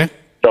 Okay.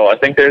 So I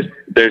think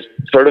there's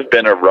sort of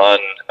been a run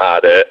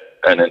at it,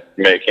 and it's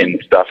making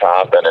stuff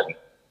happen, and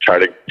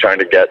trying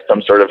to get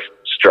some sort of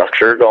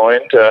structure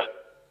going to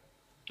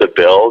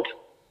build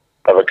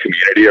of a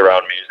community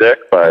around music.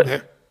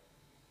 But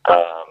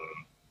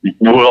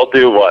we'll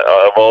do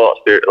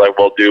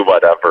we'll do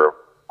whatever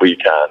we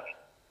can,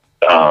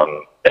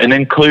 and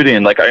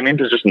including, like, I need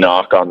to just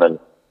knock on the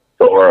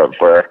door of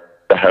where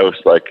the house,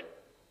 like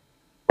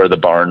where the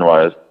barn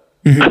was,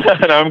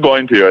 and I'm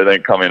going to, I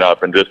think, coming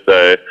up, and just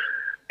say,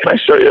 can I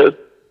show you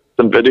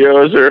some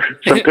videos or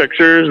some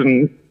pictures,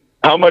 and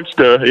how much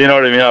you know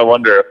what I mean? I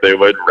wonder if they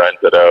would rent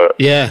it out.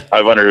 Yeah.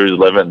 I wonder who's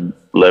living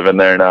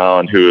there now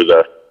and who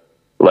the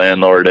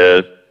landlord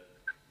is.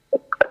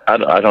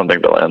 I don't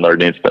think the landlord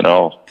needs to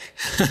know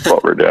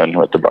what we're doing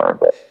with the barn,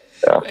 but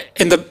yeah.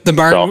 And the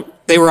barn,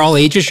 they were all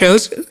ages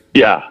shows?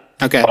 Yeah.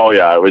 Okay. Oh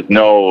yeah, it was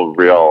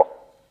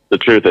the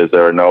truth is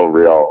there were no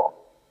real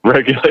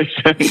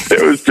regulations.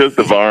 It was just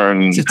a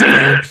barn. It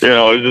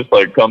was just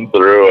like come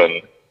through,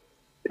 and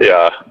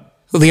yeah.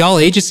 Well, the all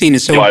ages scene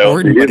is so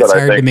important, but it's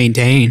hard to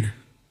maintain.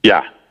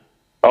 Yeah.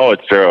 Oh,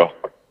 it's true.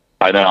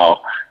 I know.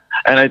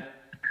 And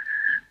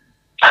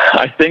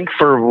I think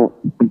for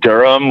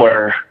Durham,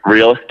 where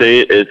real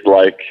estate is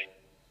like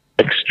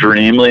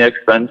extremely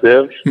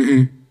expensive,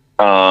 we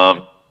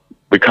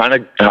kind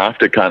of have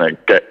to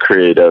get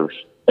creative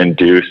and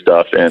do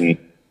stuff in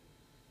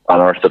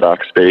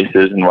unorthodox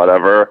spaces and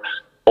whatever.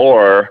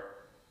 Or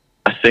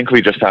I think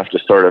we just have to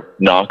sort of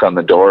knock on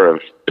the door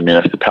of the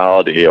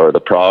municipality or the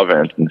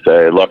province and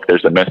say, look,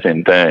 there's a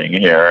missing thing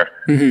here.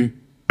 Mm-hmm.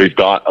 We've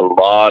got a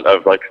lot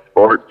of like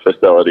sports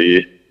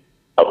facilities.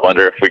 I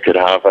wonder if we could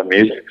have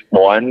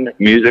one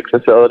music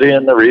facility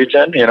in the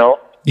region, you know?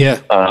 Yeah.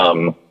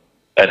 And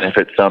if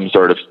it's some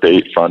sort of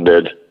state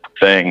funded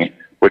thing,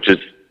 which is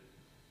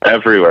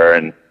everywhere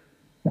in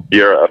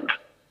Europe.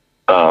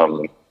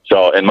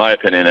 So in my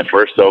opinion, if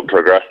we're so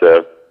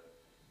progressive,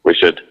 we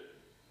should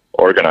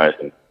organize,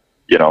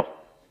 you know,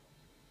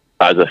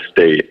 as a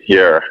state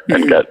here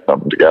and get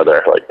something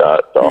together like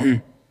that. So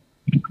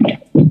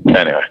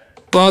anyway.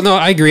 Well, no,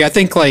 I agree. I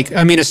think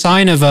a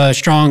sign of a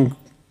strong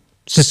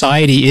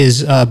society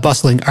is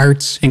bustling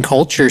arts and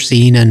culture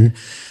scene, and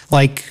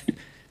like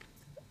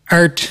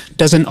art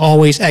doesn't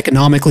always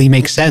economically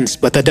make sense,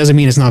 but that doesn't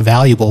mean it's not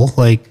valuable.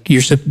 Like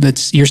you're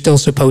still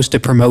supposed to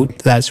promote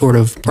that sort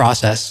of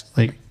process.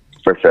 Like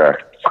for sure.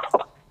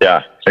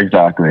 Yeah,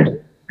 exactly.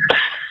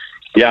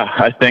 Yeah,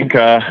 I think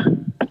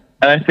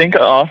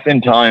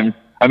oftentimes,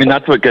 I mean,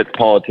 that's what gets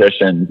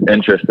politicians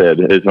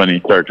interested is when you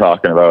start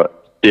talking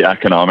about the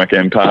economic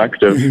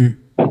impact of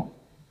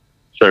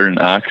certain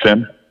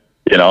action,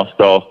 you know?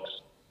 So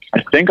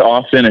I think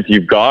often if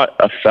you've got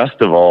a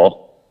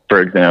festival,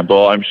 for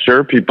example, I'm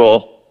sure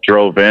people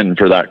drove in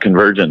for that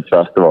Convergence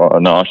Festival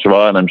in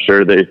Oshawa, and I'm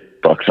sure they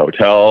booked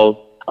hotels.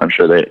 I'm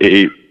sure they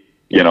ate,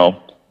 you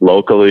know,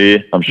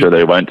 locally. I'm sure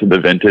they went to the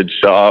vintage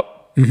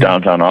shop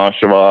downtown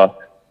Oshawa.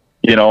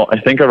 You know, I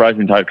think a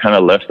rising tide kind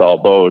of lifts all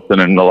boats. And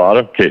in a lot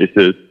of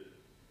cases,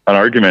 an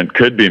argument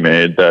could be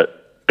made that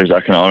there's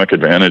economic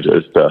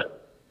advantages to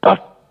a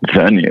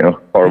venue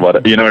or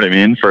what, you know what I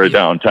mean? For a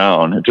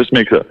downtown, it just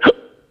makes it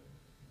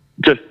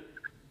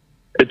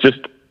just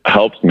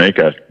helps make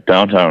a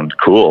downtown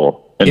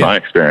cool in my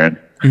experience.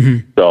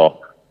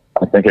 So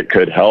I think it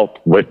could help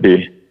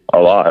Whitby a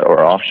lot or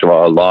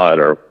Oshawa a lot,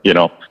 or, you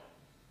know,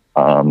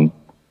 and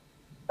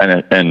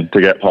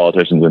to get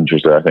politicians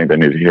interested, I think they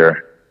need to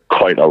hear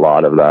quite a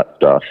lot of that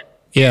stuff.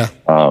 Yeah.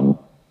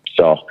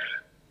 So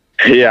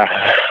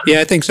yeah.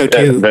 Yeah, I think so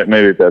too.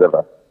 Maybe a bit of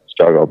a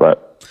struggle,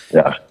 but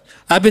yeah.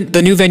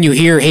 The new venue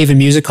here, Haven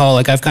Music Hall,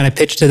 like I've kind of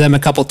pitched to them a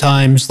couple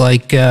times,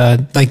 like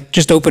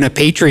just open a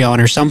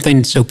Patreon or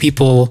something so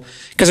people,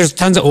 because there's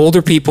tons of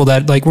older people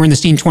that like were in the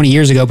scene 20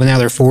 years ago, but now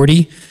they're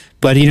 40.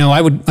 But, you know,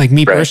 I would, like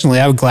me personally,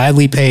 I would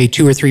gladly pay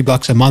 $2 or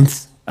 $3 a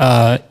month.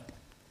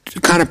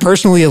 Kind of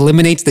personally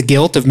eliminates the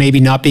guilt of maybe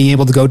not being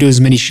able to go to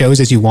as many shows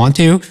as you want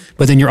to,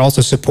 but then you're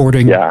also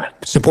supporting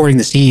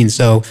the scene.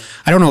 So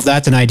I don't know if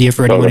that's an idea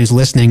for anyone who's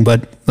listening,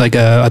 but like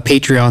a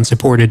Patreon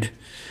supported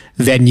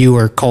venue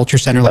or culture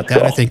center like that,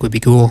 cool. I think would be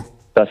cool.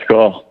 That's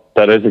cool.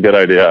 That is a good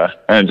idea.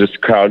 And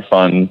just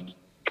crowdfund.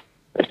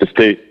 If the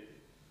state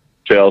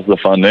fails the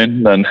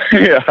funding, then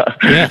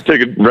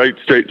take it right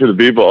straight to the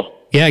people.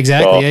 Yeah,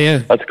 exactly. So,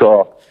 that's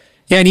cool.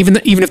 Yeah, and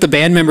even if the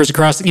band members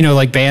across, you know,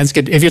 like bands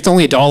could, if it's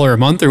only $1 a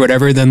month or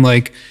whatever, then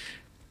like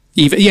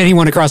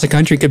anyone across the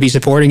country could be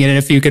supporting it. And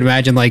if you could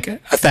imagine like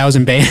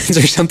 1,000 bands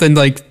or something,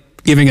 like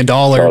giving $1,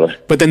 totally.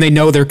 But then they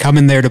know they're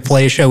coming there to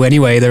play a show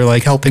anyway. They're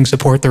like helping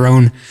support their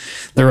own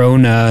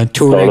touring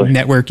totally.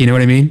 Network. You know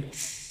what I mean?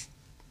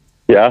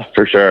 Yeah,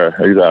 for sure,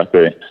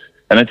 exactly.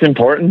 And it's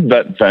important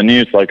that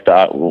venues like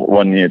that,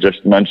 when you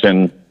just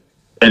mentioned,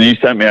 and you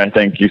sent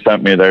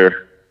me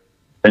their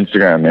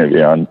Instagram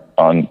maybe on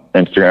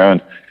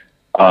Instagram.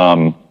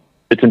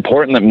 It's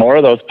important that more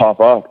of those pop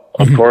up,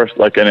 of course,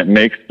 like, and it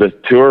makes the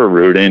tour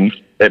routing,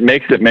 it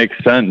makes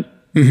sense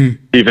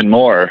even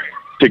more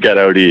to get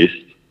out east.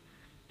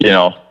 You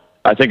know,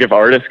 I think if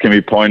artists can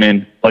be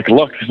pointing, like,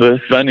 look,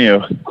 this venue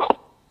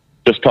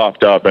just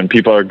popped up and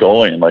people are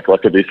going, like,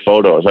 look at these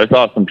photos. I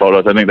saw some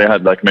photos. I think they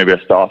had like maybe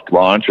a soft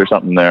launch or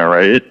something there,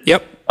 right?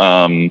 Yep.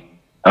 And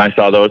I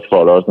saw those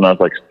photos and I was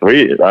like,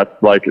 sweet,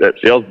 that's like, it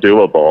feels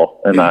doable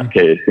in that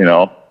case, you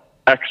know,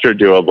 extra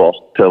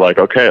doable to like,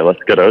 okay, let's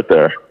get out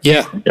there.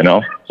 Yeah. You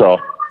know, so.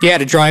 Yeah,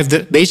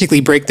 to basically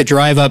break the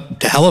drive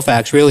up to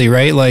Halifax, really,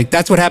 right? Like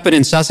that's what happened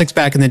in Sussex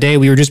back in the day.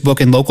 We were just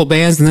booking local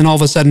bands and then all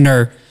of a sudden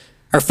our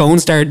phone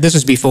started, this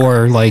was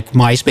before like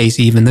MySpace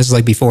even, this is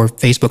like before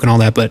Facebook and all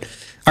that, but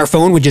our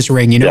phone would just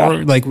ring, you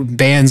know, like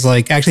bands,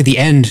 like actually the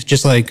end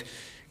just like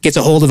gets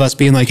a hold of us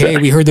being like, hey,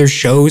 we heard there's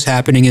shows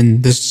happening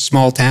in this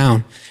small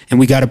town and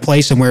we got to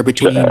play somewhere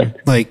between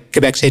like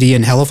Quebec City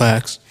and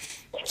Halifax.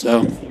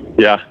 So.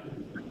 Yeah.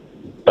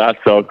 That's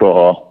so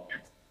cool.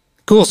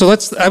 Cool. So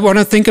I want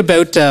to think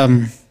about,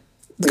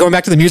 going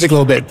back to the music a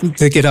little bit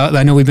to get out.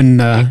 I know we've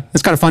been,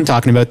 it's kind of fun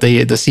talking about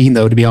the scene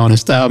though, to be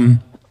honest.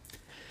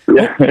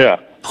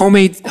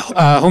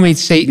 Homemade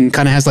Satan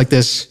kind of has like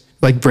this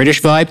like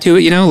British vibe to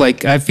it, you know,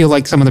 like I feel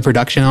like some of the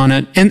production on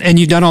it and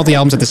you've done all the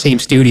albums at the same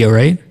studio,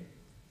 right?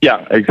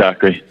 Yeah,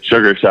 exactly.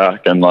 Sugar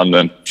Shack in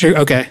London. Sure.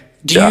 Okay.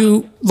 Do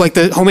you like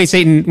the Homemade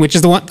Satan, which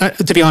is the one,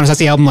 to be honest, that's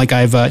the album like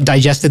I've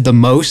digested the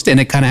most and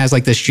it kind of has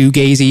like the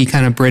shoegazy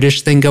kind of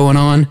British thing going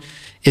on.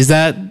 Is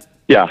that?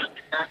 Yeah.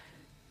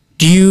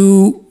 Do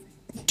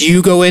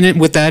you go in it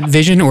with that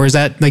vision or is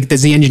that like,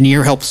 does the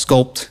engineer help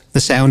sculpt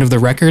the sound of the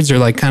records or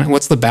like kind of,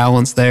 what's the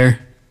balance there?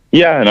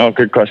 Yeah, no,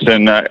 good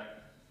question.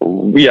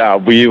 Yeah,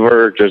 we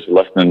were just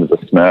listening to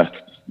the Smiths,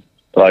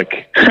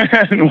 like,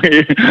 and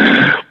we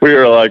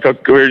were like, okay,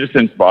 we were just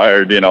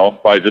inspired,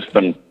 by just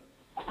some,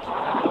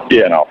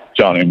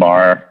 Johnny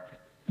Marr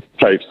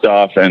type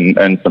stuff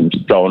and some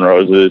Stone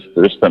Roses,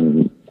 just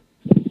some.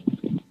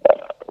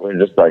 We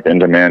were just like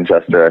into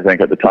Manchester, I think,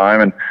 at the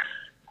time,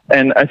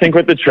 and I think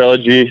with the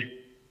trilogy,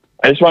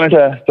 I just wanted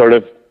to sort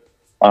of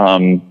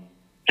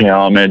pay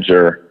homage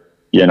or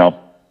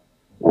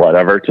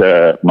whatever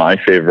to my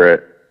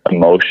favorite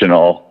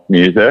emotional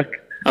music.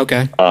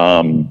 Okay.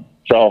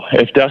 So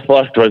if Death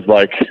Lust was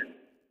like,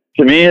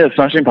 to me, the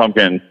Smashing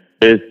Pumpkins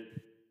is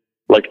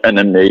like an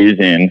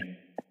amazing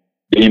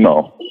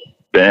emo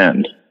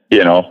band,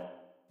 and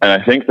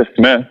I think the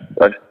Smiths,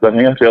 I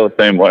think I feel the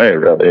same way,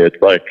 really.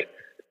 It's like,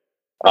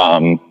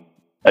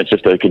 it's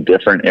just like a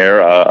different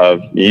era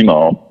of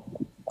emo,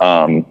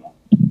 and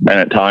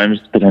at times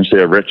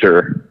potentially a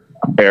richer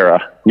era,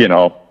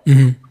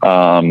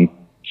 Mm-hmm.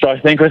 So I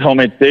think with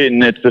Homemade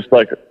Satan, it's just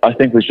like, I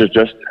think we should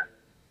just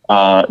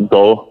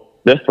go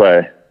this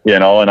way,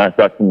 and I've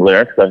got some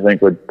lyrics I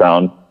think would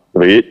sound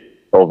sweet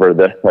over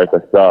this type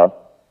of stuff.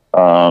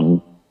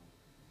 And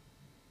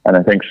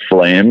I think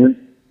Flames,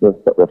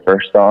 the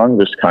first song,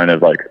 just kind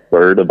of like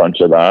spurred a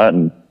bunch of that,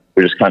 and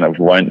we just kind of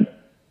went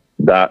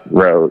that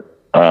route.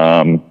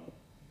 And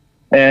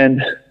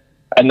then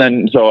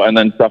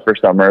Suffer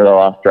Summer, the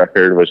last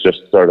record, was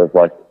just sort of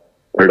like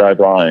Third Eye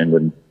Blind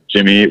and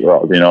Jimmy Eat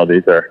World.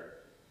 These are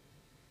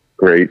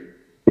great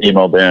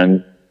emo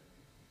bands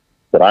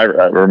that I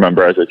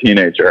remember as a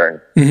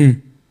teenager, Mm-hmm.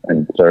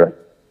 and sort of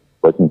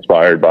was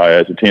inspired by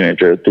as a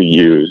teenager, The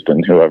Used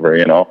and whoever,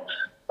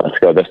 let's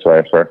go this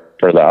way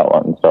for that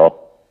one. So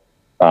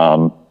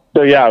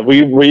yeah,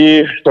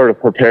 we sort of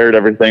prepared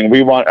everything.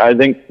 I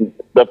think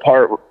the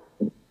part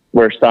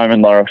where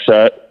Simon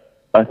LaRochette,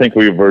 I think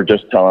we were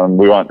just telling him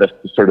we want this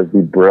to sort of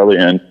be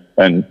brilliant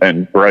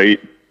and bright,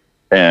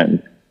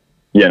 and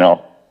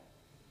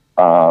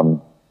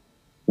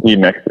he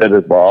mixed it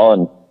as well,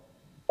 and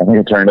I think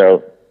it turned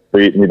out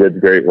sweet. He did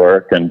great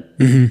work, and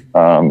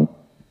Mm-hmm.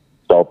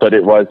 but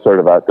it was sort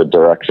of at the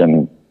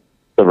direction,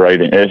 the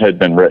writing, it had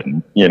been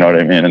written, you know what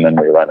I mean, and then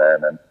we went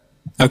in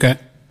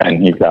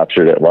and he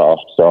captured it well.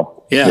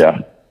 So yeah,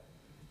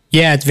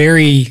 it's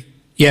very.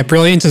 Yeah,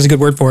 brilliance is a good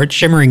word for it.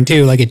 Shimmering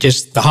too, like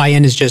the high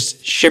end is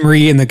just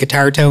shimmery, and the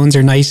guitar tones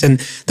are nice, and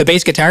the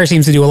bass guitar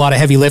seems to do a lot of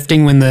heavy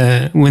lifting when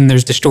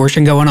there's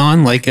distortion going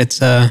on. Like it's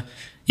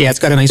it's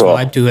got a nice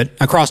vibe to it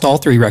across all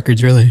three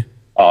records, really.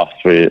 Oh,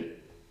 sweet.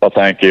 Well,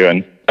 thank you,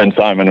 and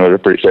Simon would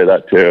appreciate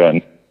that too.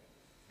 And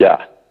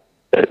yeah,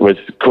 it was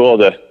cool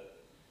to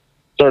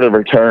sort of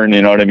return,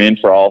 you know what I mean,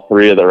 for all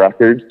three of the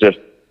records. Just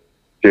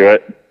do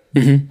it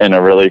in a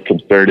really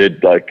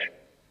concerted, like,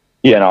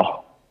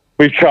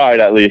 we've tried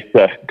at least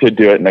to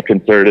do it in a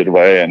concerted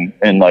way, and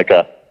in like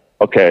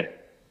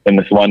in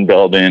this one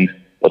building,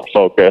 let's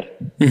focus,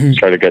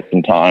 try to get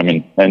some time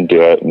and do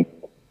it. And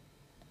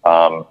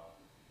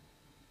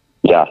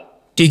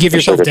do you give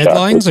yourself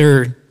deadlines,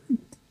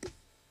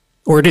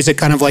 or is it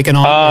kind of like an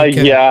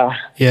yeah,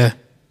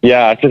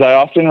 because I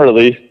often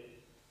release.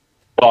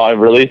 Well, I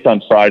released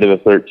on Friday the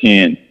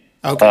 13th.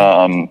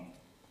 Okay.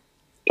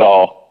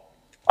 So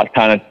I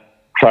kind of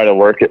try to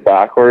work it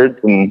backwards,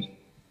 and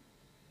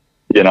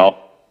a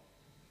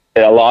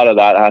lot of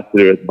that has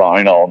to do with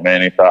vinyl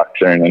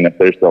manufacturing. And if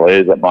there's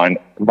delays at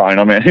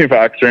vinyl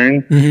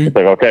manufacturing, it's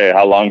like, okay,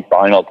 how long is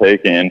vinyl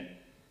taking?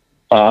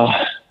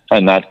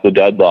 And that's the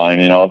deadline.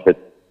 If it's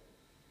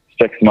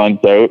 6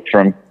 months out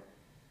from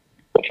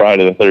the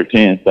Friday the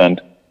 13th, then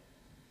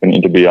we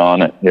need to be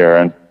on it here,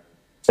 and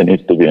it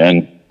needs to be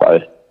in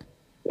by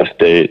the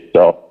state.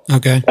 So I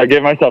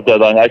gave myself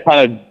deadlines. I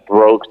kind of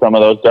broke some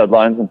of those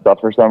deadlines and stuff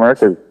for summer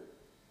because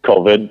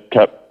COVID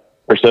kept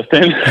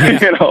persisting,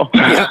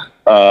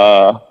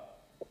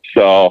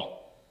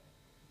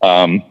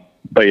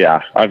 but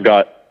yeah, I've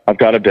got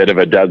a bit of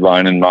a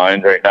deadline in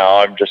mind right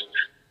now.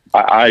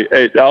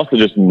 It also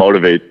just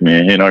motivates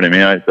me, you know what I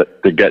mean?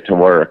 To get to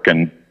work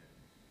and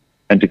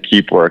to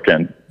keep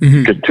working,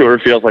 because tour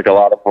feels like a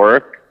lot of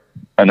work,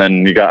 and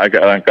then I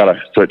got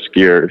to switch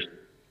gears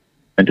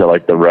into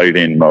like the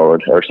writing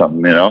mode or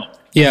something,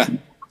 Yeah.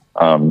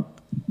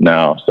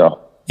 Now, so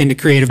into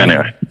creative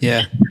anyway. mode.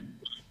 Yeah.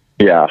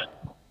 Yeah.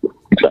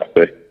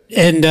 Exactly.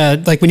 And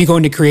like when you go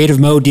into creative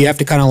mode, do you have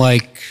to kind of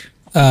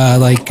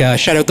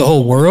shut out the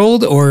whole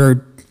world,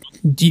 or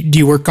do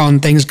you work on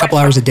things a couple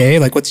hours a day?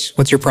 Like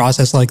what's your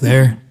process like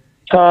there?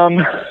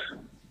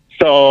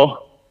 So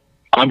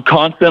I'm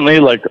constantly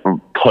like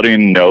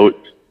putting notes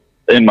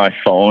in my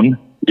phone,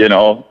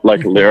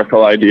 like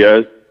lyrical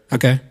ideas.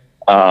 Okay.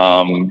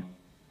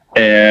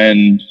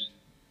 And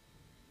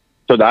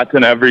so that's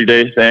an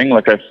everyday thing.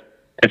 Like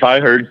if I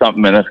heard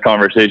something in this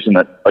conversation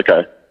that like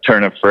a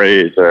turn of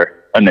phrase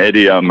or an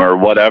idiom or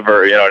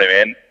whatever, you know what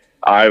I mean?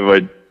 I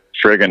would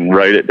friggin'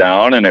 write it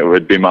down, and it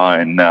would be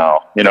mine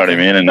now, you know what I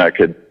mean? And I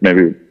could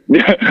maybe,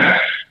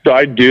 so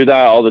I do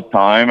that all the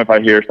time. If I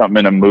hear something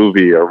in a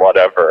movie or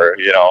whatever,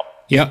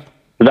 Yeah.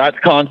 that's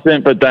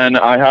constant. But then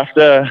I have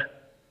to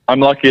I'm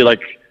lucky.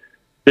 Like,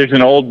 there's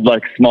an old,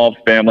 like, small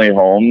family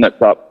home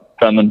that's up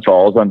Fenland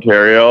Falls,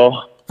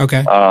 Ontario.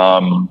 Okay.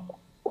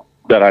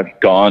 That I've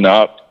gone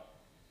up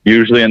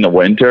usually in the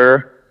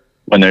winter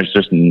when there's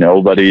just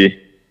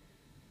nobody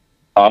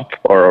up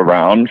or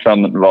around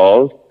Fenland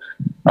Falls.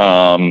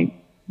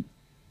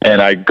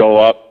 And I go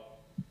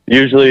up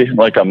usually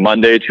like a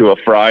Monday to a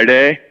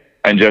Friday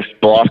and just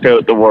block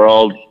out the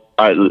world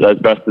as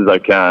best as I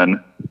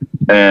can.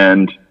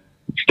 And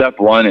step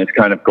one is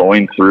kind of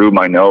going through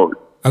my notes.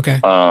 Okay.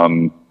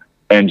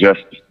 And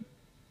just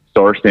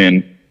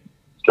sourcing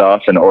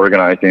stuff and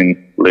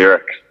organizing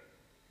lyrics.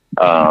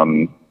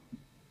 And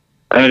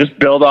I just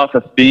build off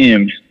a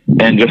theme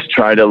and just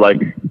try to like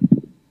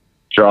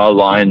draw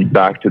lines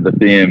back to the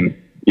theme,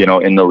 you know,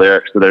 in the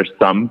lyrics. So there's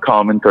some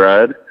common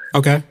thread.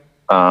 Okay.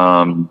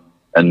 And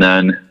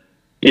then,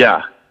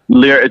 yeah,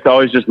 it's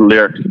always just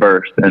lyrics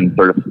first and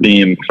sort of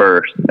theme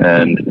first.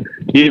 And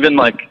even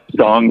like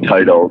song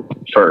titles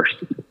first,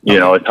 you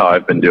know, it's how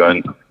I've been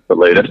doing the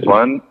latest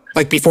one.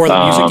 Like before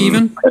the music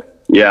even?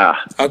 Yeah.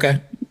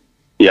 Okay.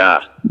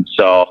 Yeah.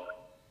 So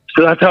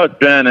that's how it's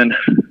been. And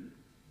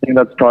I think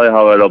that's probably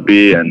how it'll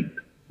be. And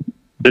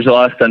there's a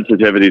lot of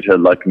sensitivity to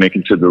like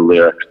making sure the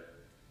lyrics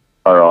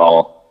are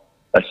all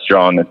as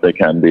strong as they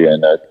can be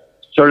and as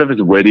sort of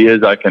as witty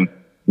as I can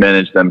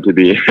manage them to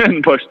be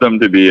and push them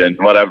to be and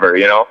whatever,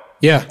 you know?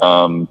 Yeah.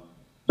 So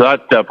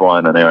that's step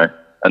one anyway.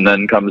 And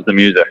then comes the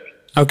music.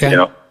 Okay. You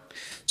know?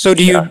 So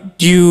do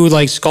you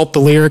like sculpt the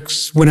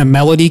lyrics when a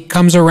melody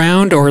comes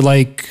around, or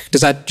like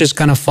does that just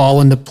kind of fall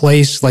into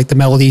place? Like the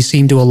melodies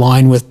seem to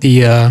align with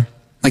the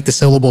like the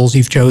syllables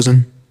you've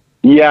chosen?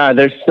 Yeah,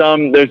 there's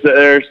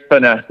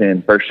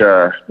finessing for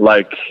sure.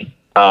 Like,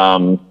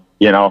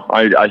 you know,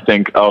 I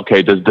think,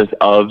 okay, does this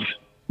of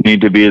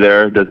need to be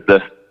there? Does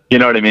this, you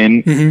know what I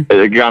mean? Mm-hmm.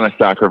 You gotta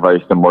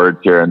sacrifice some words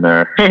here and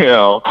there, you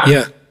know,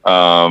 yeah,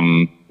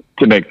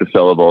 to make the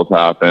syllables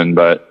happen.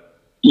 But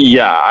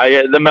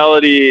yeah,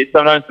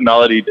 sometimes the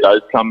melody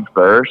does come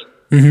first,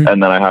 mm-hmm.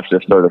 and then I have to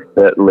sort of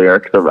fit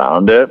lyrics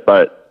around it.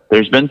 But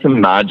there's been some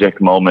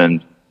magic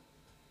moments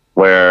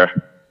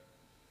where,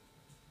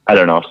 I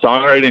don't know,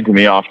 songwriting to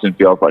me often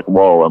feels like,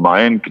 whoa, am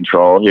I in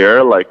control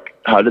here? Like,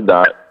 how did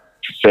that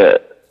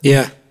fit?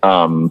 Yeah.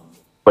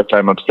 Which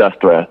I'm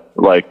obsessed with.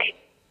 Like,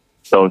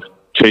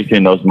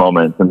 chasing those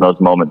moments and those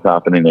moments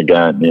happening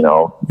again, you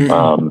know?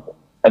 Mm-hmm.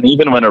 And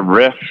even when a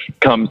riff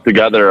comes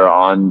together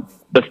on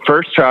the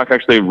first track,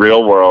 actually,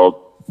 Real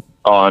World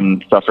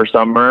on Suffer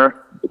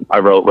Summer, I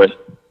wrote with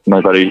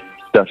my buddy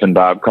Stefan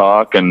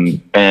Babcock,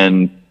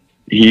 and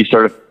he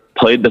sort of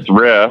played this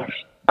riff,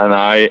 and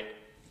I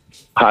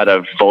had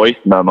a voice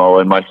memo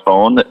in my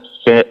phone that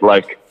fit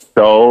like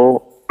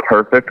so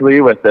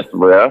perfectly with this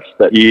riff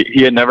that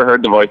he had never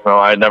heard the voice memo.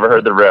 I had never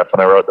heard the riff,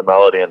 and I wrote the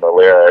melody and the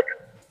lyrics.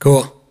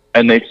 Cool.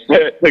 And they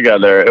fit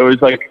together. It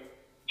was like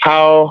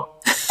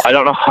I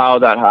don't know how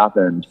that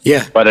happened.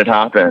 Yeah. But it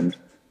happened.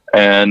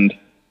 And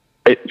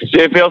it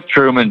feels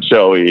Truman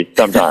Showy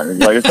sometimes.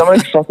 Like, is somebody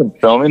fucking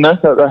filming this?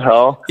 What the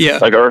hell? Yeah.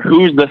 Like, or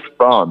who's this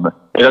from?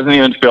 It doesn't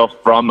even feel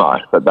from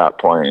us at that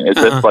point. It's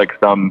just like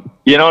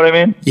you know what I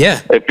mean?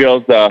 Yeah. It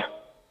feels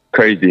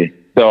crazy.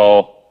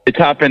 So it's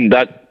happened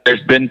that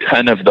there's been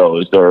 10 of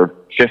those or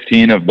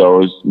 15 of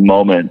those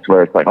moments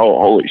where it's like, oh,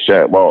 holy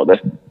shit. Whoa,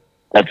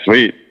 that's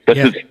sweet. This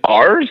is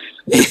ours?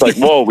 It's like,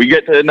 whoa, we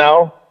get to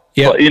now?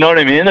 Yeah. You know what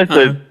I mean?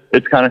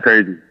 It's kind of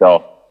crazy.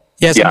 So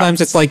yeah, sometimes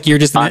it's like you're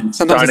just sometimes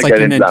it's like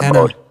an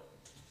antenna.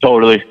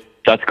 Totally.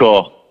 That's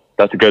cool.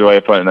 That's a good way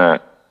of putting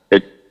it.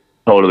 It's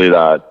totally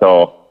that.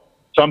 So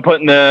I'm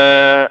putting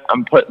the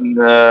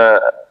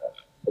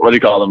what do you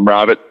call them?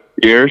 Rabbit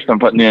ears. I'm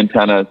putting the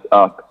antennas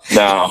up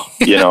now,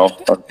 you know.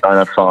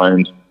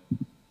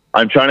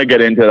 I'm trying to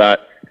get into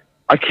that.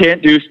 I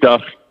can't do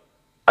stuff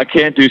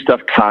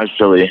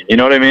casually. You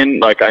know what I mean?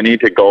 Like, I need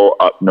to go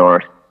up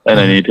north and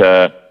I need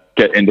to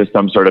get into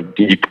some sort of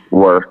deep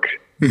work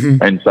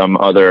and some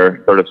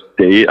other sort of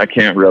state. I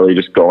can't really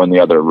just go in the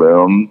other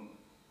room.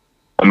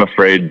 I'm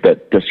afraid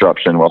that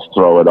disruption will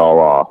throw it all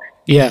off.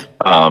 Yeah.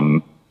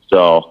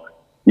 So,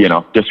 you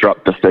know,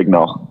 disrupt the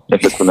signal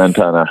if it's an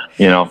antenna,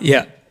 you know?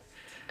 Yeah.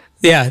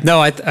 Yeah, no,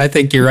 I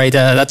think you're right.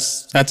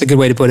 That's a good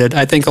way to put it.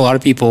 I think a lot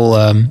of people,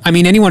 I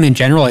mean, anyone in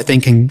general, I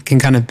think can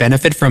kind of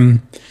benefit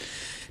from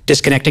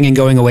disconnecting and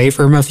going away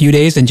for a few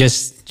days and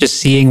just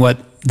seeing what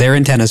their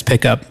antennas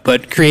pick up.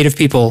 But creative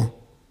people,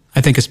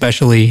 I think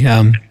especially,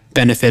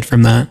 benefit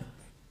from that.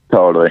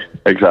 Totally.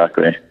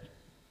 Exactly.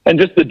 And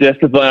just the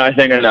discipline, I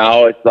think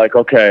now it's like,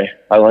 okay,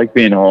 I like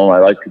being home. I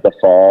like the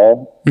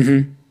fall.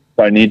 Mm-hmm.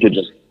 So I need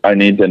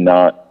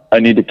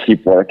to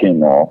keep working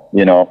now,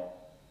 you know?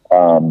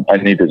 I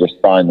need to just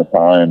find the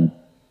time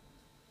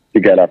to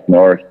get up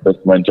north this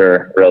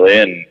winter, really,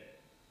 and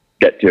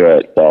get to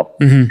it. So,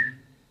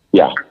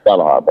 yeah,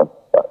 that'll happen.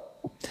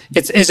 But.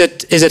 Is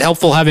it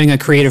helpful having a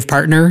creative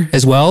partner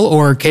as well,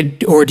 or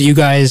do you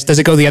guys? Does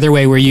it go the other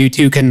way where you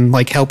two can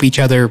like help each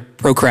other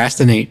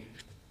procrastinate?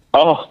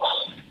 Oh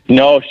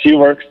no, she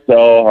works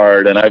so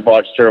hard, and I've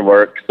watched her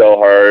work so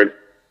hard.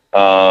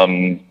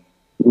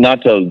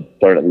 not to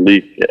sort of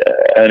leak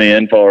any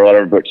info or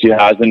whatever, but she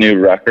has a new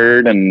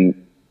record, and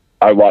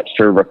I watched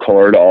her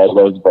record all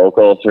those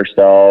vocals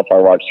herself. I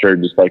watched her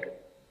just like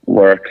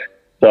work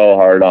so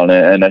hard on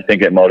it, and I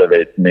think it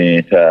motivates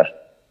me to,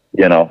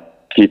 you know,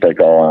 keep it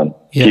going,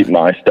 keep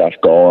my stuff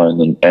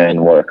going,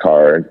 and work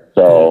hard.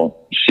 So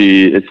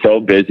she is so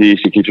busy.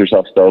 She keeps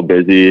herself so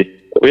busy.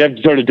 We have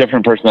sort of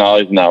different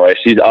personalities in that way.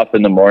 She's up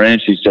in the morning.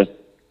 She's just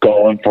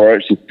going for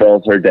it. She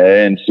fills her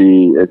day, and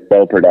she is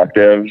so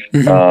productive.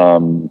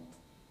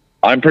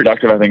 I'm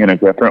productive, I think, in a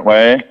different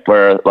way,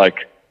 where like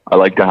I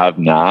like to have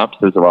naps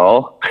as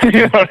well. You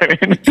know what I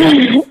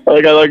mean?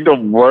 Like I like to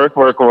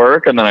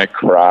work, and then I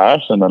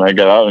crash, and then I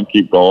get out and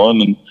keep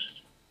going. And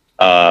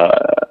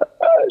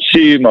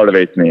she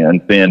motivates me,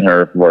 and seeing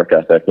her work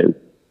ethic is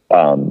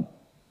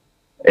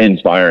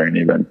inspiring,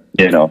 even,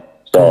 you know.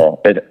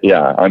 So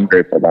I'm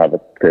grateful to have a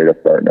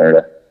creative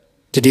partner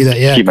to do that.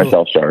 Yeah, keep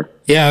myself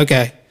sharp. Yeah,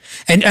 okay.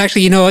 And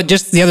actually, you know,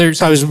 just the other,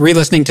 so I was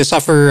re-listening to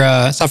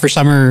Suffer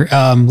Summer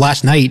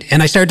last night,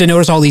 and I started to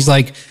notice all these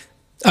like,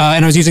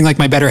 and I was using like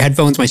my better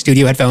headphones, my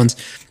studio headphones,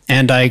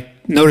 and I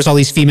noticed all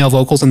these female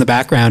vocals in the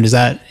background. Is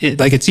that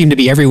like, it seemed to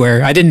be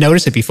everywhere. I didn't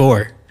notice it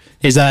before.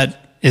 Is that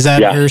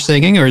her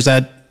singing, or is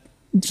that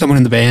someone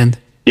in the band?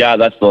 Yeah,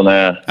 that's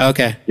Linnea.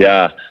 Okay.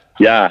 Yeah.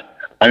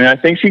 I mean, I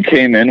think she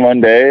came in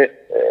one day.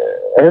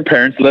 Her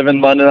parents live in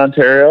London,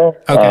 Ontario.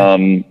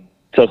 Okay.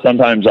 So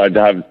sometimes I'd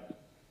have,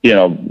 you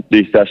know,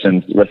 these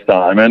sessions with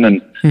Simon,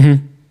 and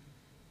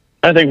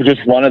I think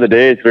just one of the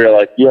days we were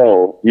like,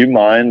 yo, you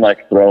mind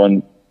like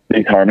throwing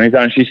these harmonies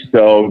on? She's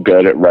so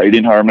good at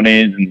writing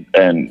harmonies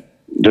and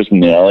just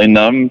nailing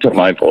them to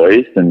my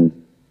voice. And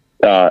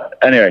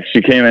anyway,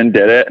 she came in,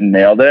 did it, and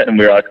nailed it. And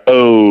we were like,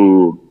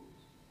 oh,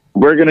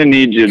 we're going to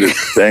need you to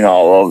sing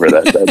all over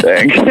this, I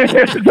think.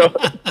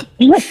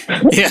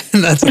 Yeah,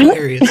 that's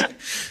hilarious.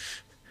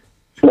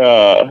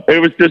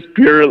 It was just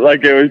pure,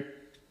 like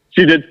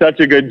she did such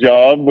a good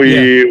job.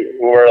 We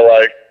were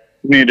like,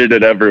 needed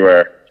it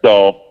everywhere.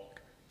 So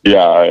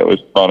yeah, it was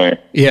funny.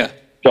 Yeah.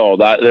 So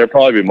there'll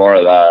probably be more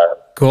of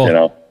that. Cool. You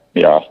know?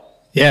 Yeah.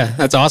 Yeah,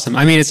 that's awesome.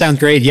 I mean, it sounds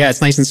great. Yeah,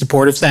 it's nice and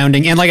supportive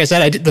sounding. And like I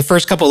said, the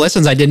first couple of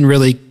listens, I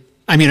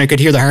could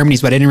hear the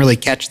harmonies, but I didn't really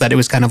catch that it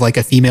was kind of like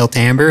a female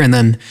timbre. And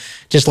then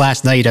just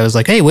last night, I was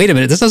like, hey, wait a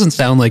minute, this doesn't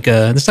sound like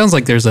this sounds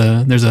like there's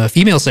a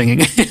female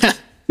singing.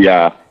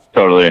 Yeah,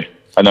 totally.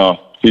 I know.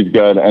 She's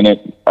good. And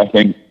I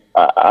think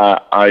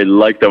I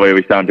like the way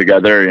we sound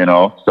together, you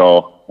know,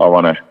 so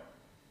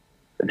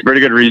it's a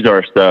pretty good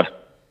resource to,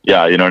 you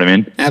know what I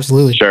mean?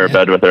 Absolutely. Share a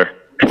bed with her.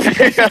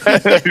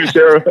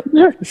 Sure.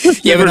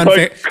 You have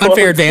an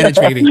unfair advantage,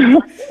 maybe.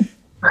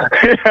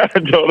 Yeah,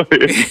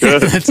 totally.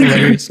 That's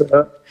hilarious.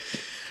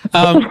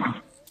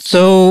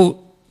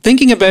 So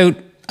thinking about,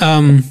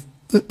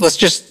 let's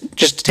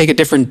just take a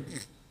different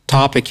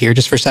topic here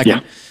just for a second.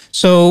 Yeah.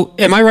 So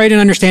am I right in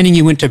understanding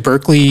you went to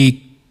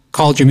Berklee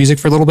College of Music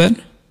for a little bit?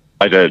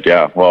 I did.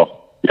 Yeah.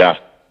 Well, yeah.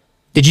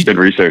 Did you? Good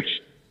research.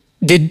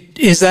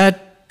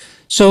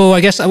 So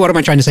I guess, what am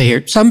I trying to say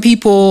here? Some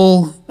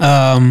people,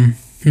 when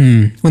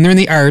they're in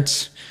the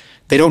arts,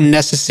 they don't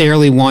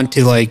necessarily want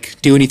to like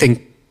do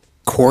anything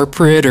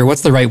corporate, or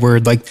what's the right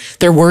word? Like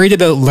they're worried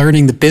about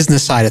learning the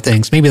business side of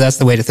things. Maybe that's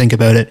the way to think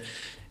about it.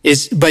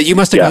 But you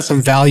must have got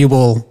some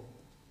valuable,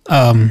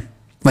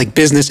 like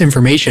business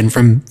information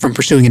from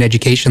pursuing an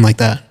education like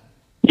that.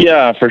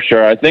 Yeah, for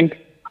sure. I think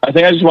I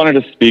just wanted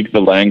to speak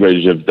the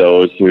language of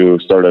those who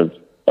sort of,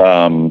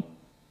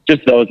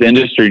 just those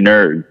industry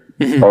nerds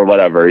or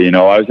whatever. You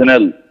know, I was in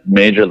a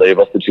major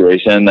label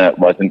situation that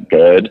wasn't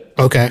good.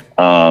 Okay.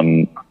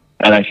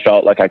 And I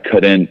felt like I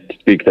couldn't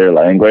speak their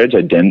language.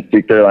 I didn't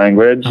speak their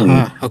language.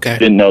 Okay.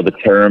 Didn't know the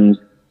terms.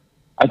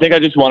 I think I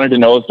just wanted to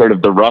know sort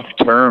of the rough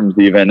terms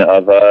even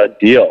of a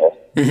deal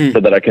so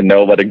that I can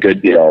know what a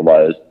good deal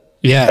was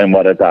and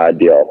what a bad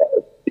deal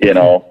was, you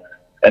know?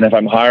 And if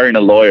I'm hiring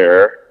a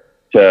lawyer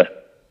to,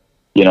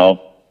 you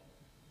know,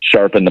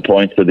 sharpen the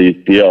points of these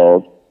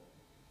deals,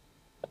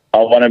 I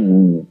want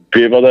to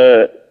be able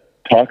to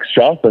talk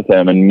shop with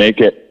him and make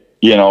it,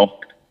 you know,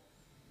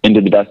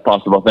 into the best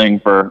possible thing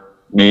for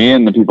me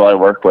and the people I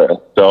work with.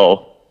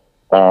 So,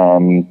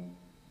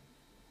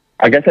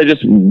 I guess I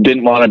just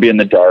didn't want to be in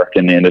the dark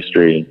in the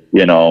industry.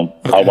 You know,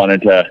 I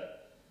wanted to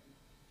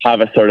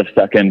have a sort of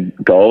second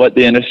go at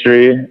the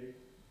industry,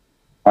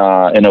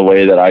 in a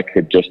way that I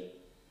could just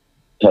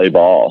play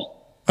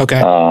ball.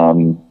 Okay.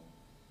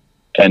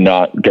 And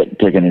not get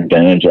taken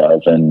advantage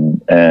of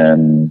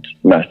and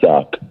mess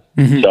up.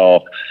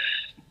 So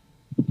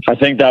I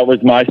think that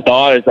was my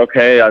thought is,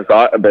 okay, I've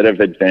got a bit of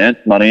advance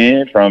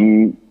money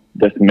from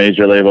this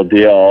major label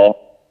deal.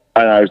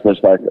 And I was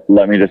just like,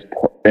 let me just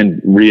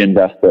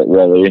reinvest it,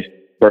 really.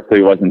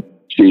 Berklee wasn't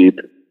cheap.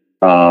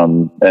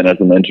 And as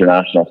an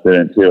international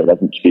student too, it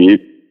wasn't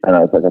cheap. And I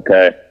was like,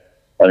 okay,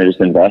 let me just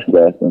invest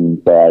this.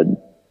 And so I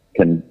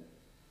can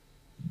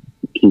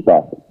keep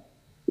up,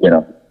 you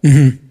know?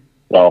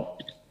 So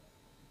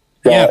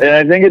and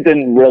I think it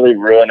didn't really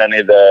ruin any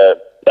of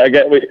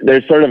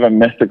there's sort of a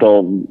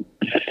mystical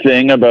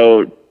thing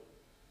about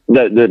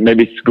that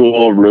maybe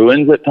school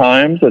ruins at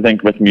times. I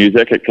think with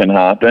music, it can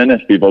happen.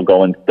 If people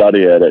go and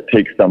study it, it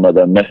takes some of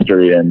the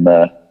mystery and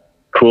the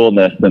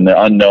coolness and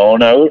the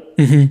unknown out.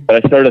 Mm-hmm.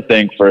 But I sort of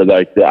think for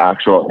like the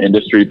actual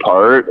industry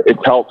part,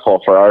 it's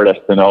helpful for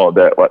artists to know a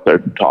bit what they're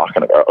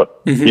talking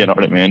about. Mm-hmm. You know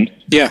what I mean?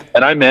 Yeah.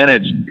 And I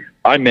manage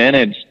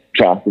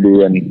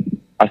Chastity,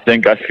 and I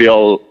think I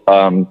feel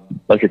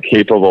like a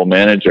capable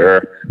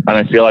manager, and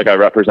I feel like I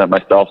represent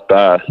myself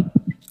best.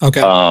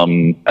 Okay.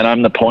 And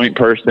I'm the point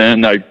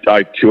person.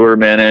 I tour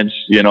manage,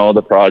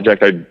 the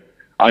project.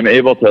 I'm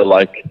able to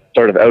like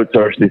sort of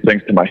outsource these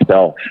things to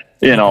myself,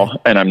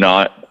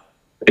 and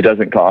it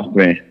doesn't cost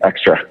me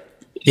extra.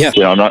 Yeah.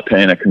 I'm not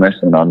paying a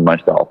commission on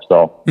myself.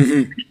 So,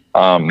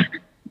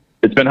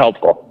 it's been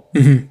helpful.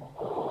 Mm-hmm.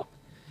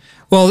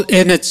 Well,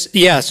 and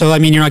so I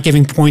mean, you're not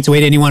giving points away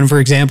to anyone, for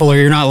example, or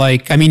you're not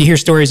like, I mean, you hear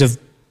stories of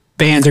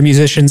bands or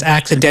musicians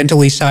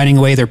accidentally signing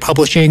away their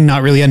publishing,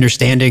 not really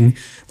understanding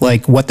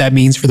like what that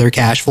means for their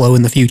cash flow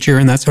in the future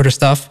and that sort of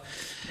stuff.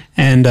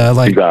 And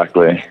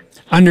exactly,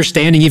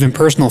 understanding even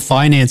personal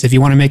finance, if you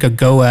want to make a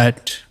go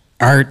at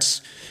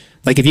arts,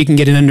 like if you can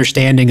get an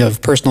understanding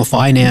of personal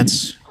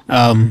finance,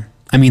 I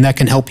mean, that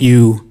can help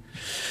you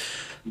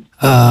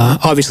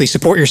obviously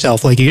support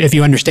yourself. Like if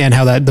you understand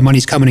how the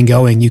money's coming and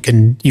going, you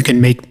can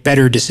make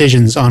better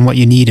decisions on what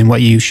you need and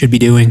what you should be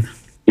doing.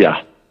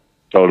 Yeah,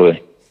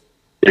 totally.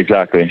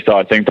 Exactly. So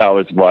I think that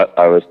was what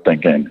I was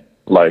thinking.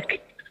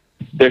 Like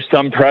there's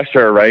some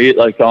pressure, right?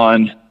 Like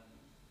on,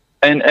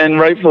 and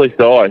rightfully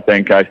so, I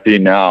think I see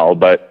now,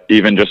 but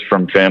even just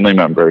from family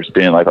members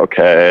being like,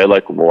 okay,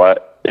 like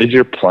what is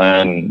your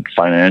plan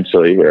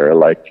financially here?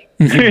 Like,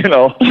 get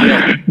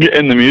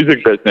in the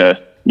music business,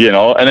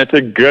 and it's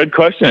a good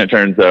question, it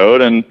turns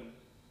out. And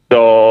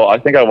so I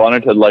think I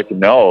wanted to like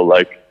know,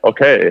 like,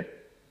 okay,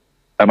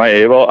 am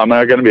I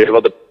going to be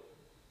able to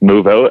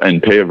move out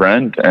and pay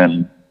rent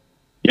and,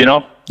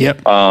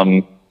 yep.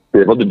 Be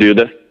able to do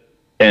this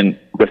and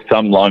with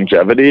some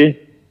longevity?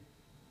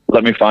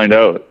 Let me find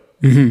out.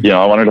 Mm-hmm.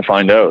 I wanted to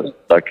find out,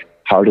 like,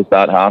 how does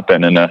that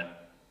happen in a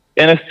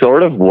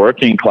sort of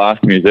working class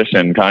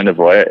musician kind of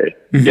way,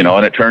 mm-hmm.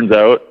 And it turns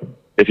out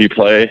if you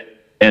play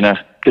in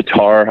a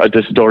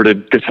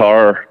distorted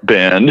guitar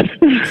band,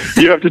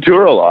 you have to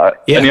tour a lot,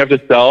 and you have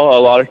to sell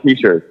a lot of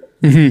t-shirts,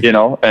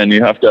 mm-hmm. And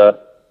you have to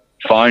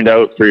find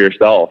out for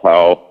yourself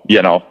how,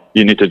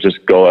 you need to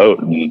just go out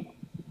and,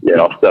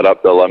 set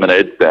up the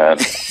lemonade stand,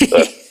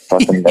 the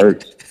fucking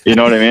merch, you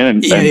know what I mean?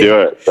 And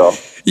do it. So.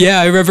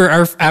 Yeah, I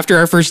remember after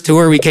our first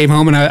tour, we came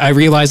home and I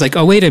realized like,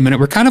 oh, wait a minute,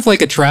 we're kind of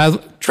like a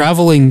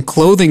traveling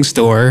clothing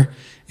store,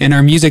 and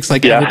our music's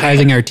like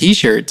advertising our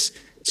t-shirts.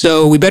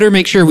 So we better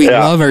make sure we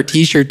love our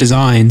t-shirt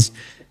designs.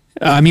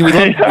 I mean, we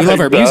love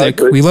our music.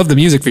 We love the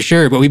music for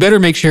sure, but we better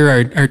make sure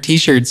our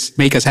t-shirts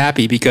make us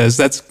happy, because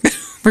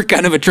we're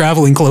kind of a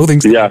traveling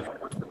clothing store. Yeah,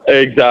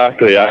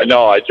 exactly. I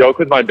know. I joke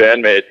with my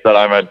bandmates that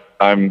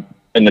I'm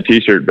in the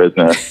t-shirt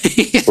business,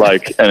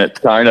 and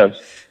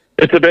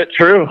it's a bit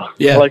true.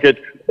 Yeah. Like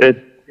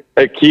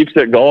it keeps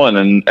it going.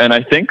 And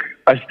I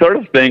sort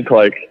of think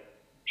like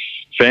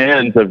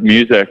fans of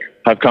music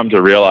have come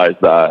to realize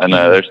that. And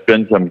there's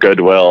been some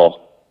goodwill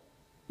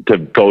to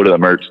go to the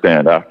merch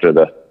stand after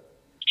the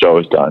show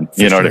is done.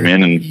 You know what I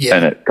mean?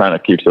 And it kind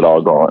of keeps it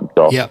all going.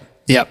 So, Yep.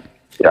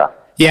 Yeah.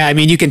 Yeah. I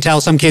mean, you can tell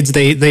some kids,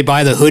 they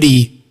buy the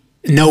hoodie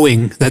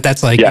knowing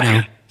that's like,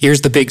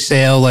 here's the big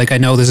sale. Like, I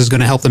know this is going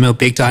to help them out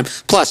big time.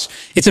 Plus,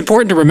 it's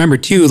important to remember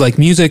too, like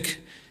music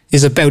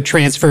is about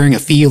transferring a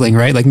feeling,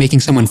 right? Like making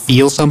someone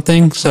feel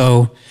something.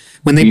 So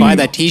when they buy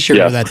that t-shirt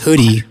or that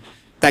hoodie,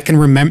 they can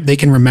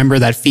remember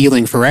that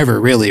feeling forever,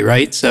 really,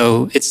 right?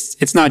 So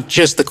it's not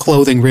just the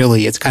clothing,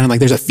 really. It's kind of like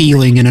there's a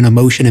feeling and an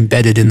emotion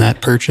embedded in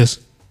that purchase.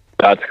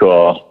 That's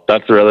cool.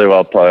 That's really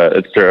well put.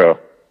 It's true.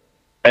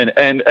 And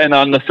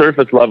on the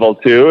surface level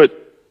too, it's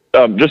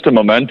just a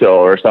memento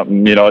or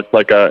something. It's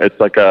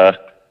like a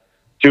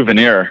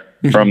souvenir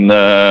from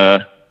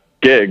the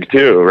gig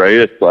too, right?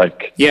 It's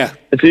like,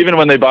 it's even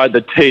when they buy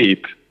the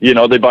tape,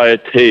 they buy a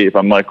tape.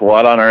 I'm like,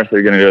 what on earth are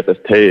you going to do with this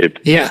tape?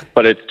 Yeah.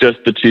 But it's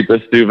just the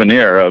cheapest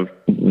souvenir of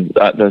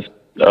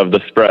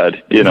the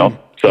spread,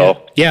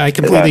 So yeah, I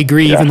completely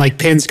agree. Yeah. Even like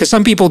pins, because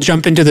some people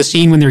jump into the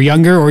scene when they're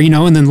younger, or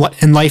and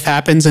then life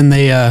happens and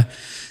they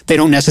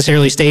don't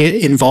necessarily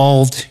stay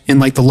involved in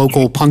like the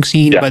local punk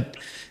scene, but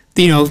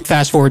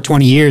fast forward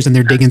 20 years and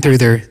they're digging through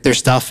their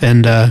stuff,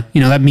 and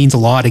that means a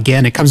lot.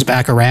 Again, it comes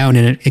back around,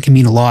 and it can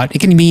mean a lot. It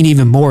can mean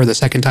even more the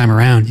second time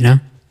around.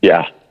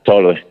 Yeah,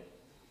 totally.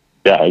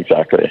 Yeah,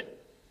 exactly.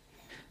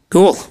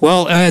 Cool.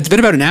 Well, it's been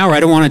about an hour.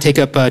 I don't want to take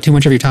up too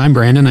much of your time,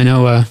 Brandon. I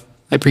know I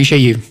appreciate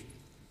you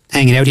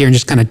hanging out here and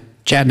just kind of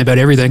chatting about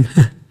everything.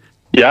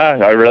 Yeah,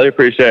 I really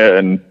appreciate it.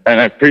 And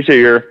I appreciate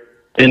your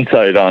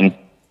insight on,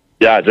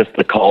 just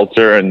the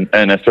culture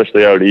and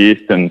especially out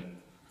east. And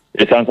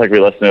it sounds like we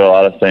listen to a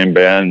lot of the same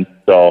bands.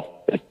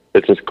 So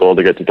it's just cool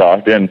to get to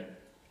talk to you. And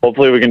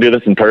hopefully we can do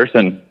this in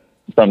person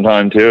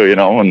sometime too,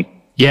 and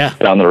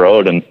down the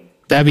road. And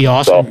that'd be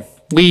awesome. So,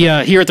 we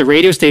here at the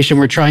radio station,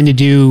 we're trying to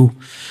do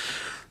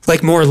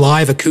like more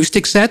live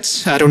acoustic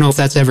sets. I don't know if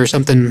that's ever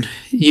something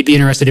you'd be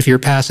interested if you're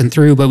passing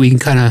through, but we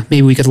can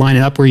maybe we could line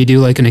it up where you do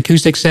like an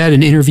acoustic set,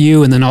 an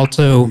interview, and then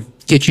also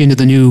get you into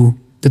the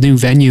new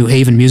venue,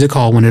 Haven Music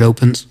Hall, when it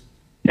opens.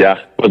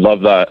 Yeah, would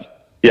love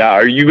that. Yeah,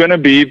 are you going to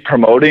be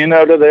promoting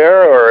out of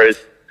there, or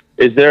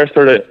is there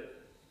sort of,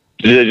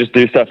 do they just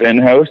do stuff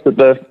in-house at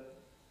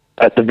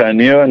the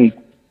venue? And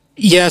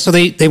yeah, so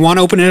they want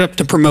to open it up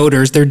to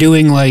promoters. They're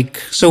doing like,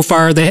 so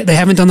far they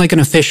haven't done like an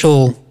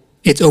official,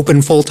 it's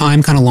open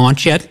full-time kind of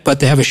launch yet,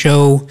 but they have a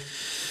show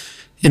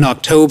in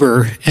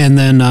October, and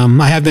then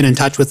I have been in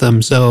touch with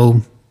them,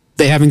 so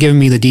they haven't given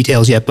me the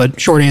details yet, but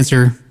short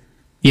answer,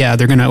 yeah,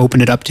 they're going to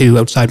open it up to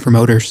outside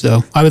promoters.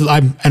 So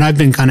I've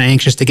been kind of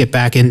anxious to get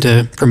back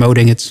into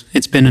promoting.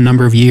 It's been a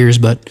number of years,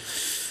 but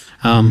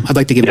I'd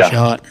like to give it a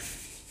shot.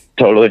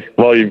 Totally.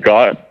 Well, you've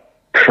got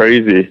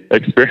crazy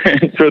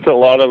experience with a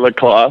lot of the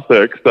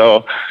classics,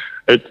 so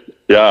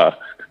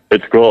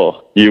it's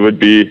cool. You would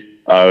be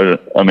an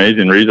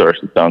amazing resource,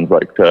 it sounds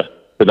like, to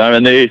them,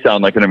 and they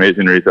sound like an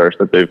amazing resource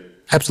that they've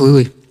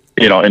absolutely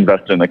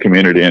invested in the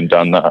community and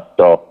done that.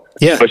 So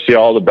yeah, wish you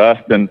all the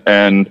best,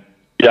 and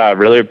yeah, I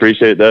really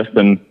appreciate this,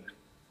 and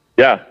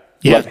yeah,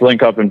 let's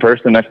link up in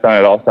person next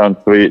time. It all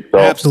sounds sweet. So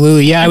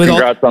absolutely, yeah.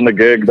 Congrats on the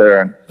gig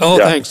there.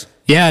 Thanks.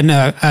 Yeah,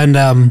 no,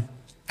 and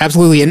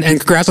absolutely, and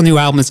congrats on the new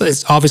album.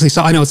 It's obviously,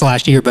 so I know it's the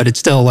last year, but it's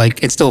still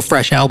a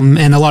fresh album,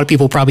 and a lot of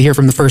people probably hear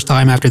from the first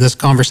time after this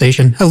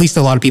conversation. At least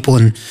a lot of people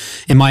in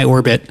my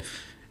orbit,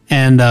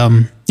 and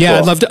cool.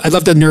 I'd love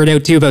to nerd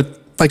out too about,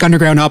 like,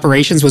 underground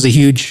operations was a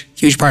huge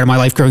part of my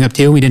life growing up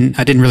too. I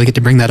didn't really get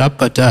to bring that up,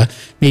 but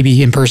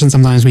maybe in person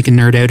sometimes we can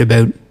nerd out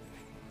about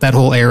that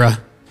whole era.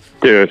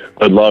 Dude,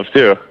 I'd love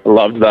to. I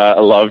loved that.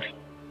 I loved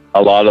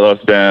a lot of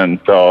those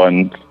bands. So,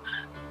 and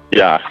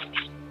yeah,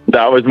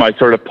 that was my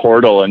sort of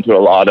portal into a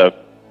lot of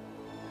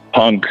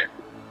punk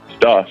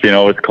stuff,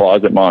 with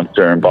Closet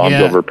Monster and Bombs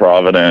Over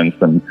Providence,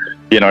 and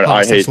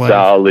I Hate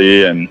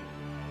Sally, and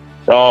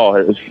it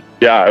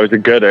was a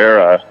good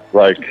era.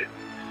 Like,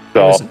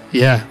 so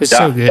it was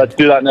so good. Let's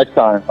do that next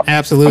time.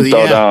 Absolutely.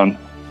 I'm so down.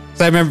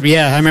 So I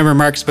remember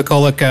Mark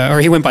Spikolik, or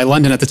he went by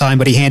London at the time,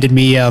 but he handed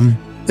me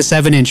the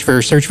 7-inch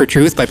for Search for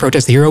Truth by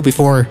Protest the Hero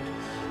before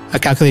a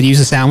calculated use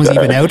of sound was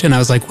even out, and I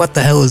was like, what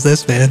the hell is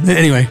this, man?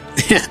 Anyway.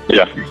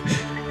 Yeah.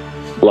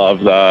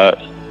 Love that.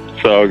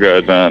 So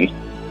good, man.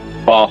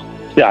 Well,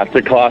 yeah, it's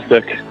a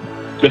classic,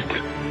 just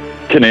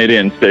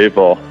Canadian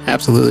staple.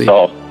 Absolutely.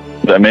 So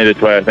that made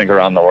its way, I think,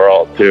 around the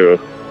world too,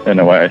 in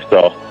a way.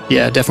 So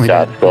yeah, definitely.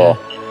 Yeah, it's cool.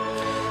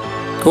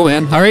 Cool,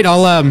 man. All right,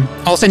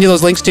 I'll send you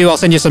those links too. I'll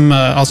send you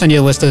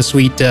a list of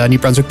sweet New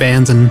Brunswick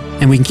bands,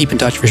 and we can keep in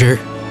touch for sure.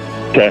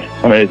 Okay,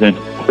 amazing.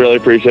 Really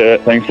appreciate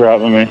it. Thanks for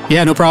having me.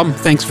 Yeah, no problem.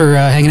 Thanks for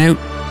hanging out.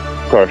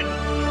 Of course.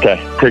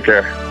 Okay, take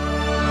care.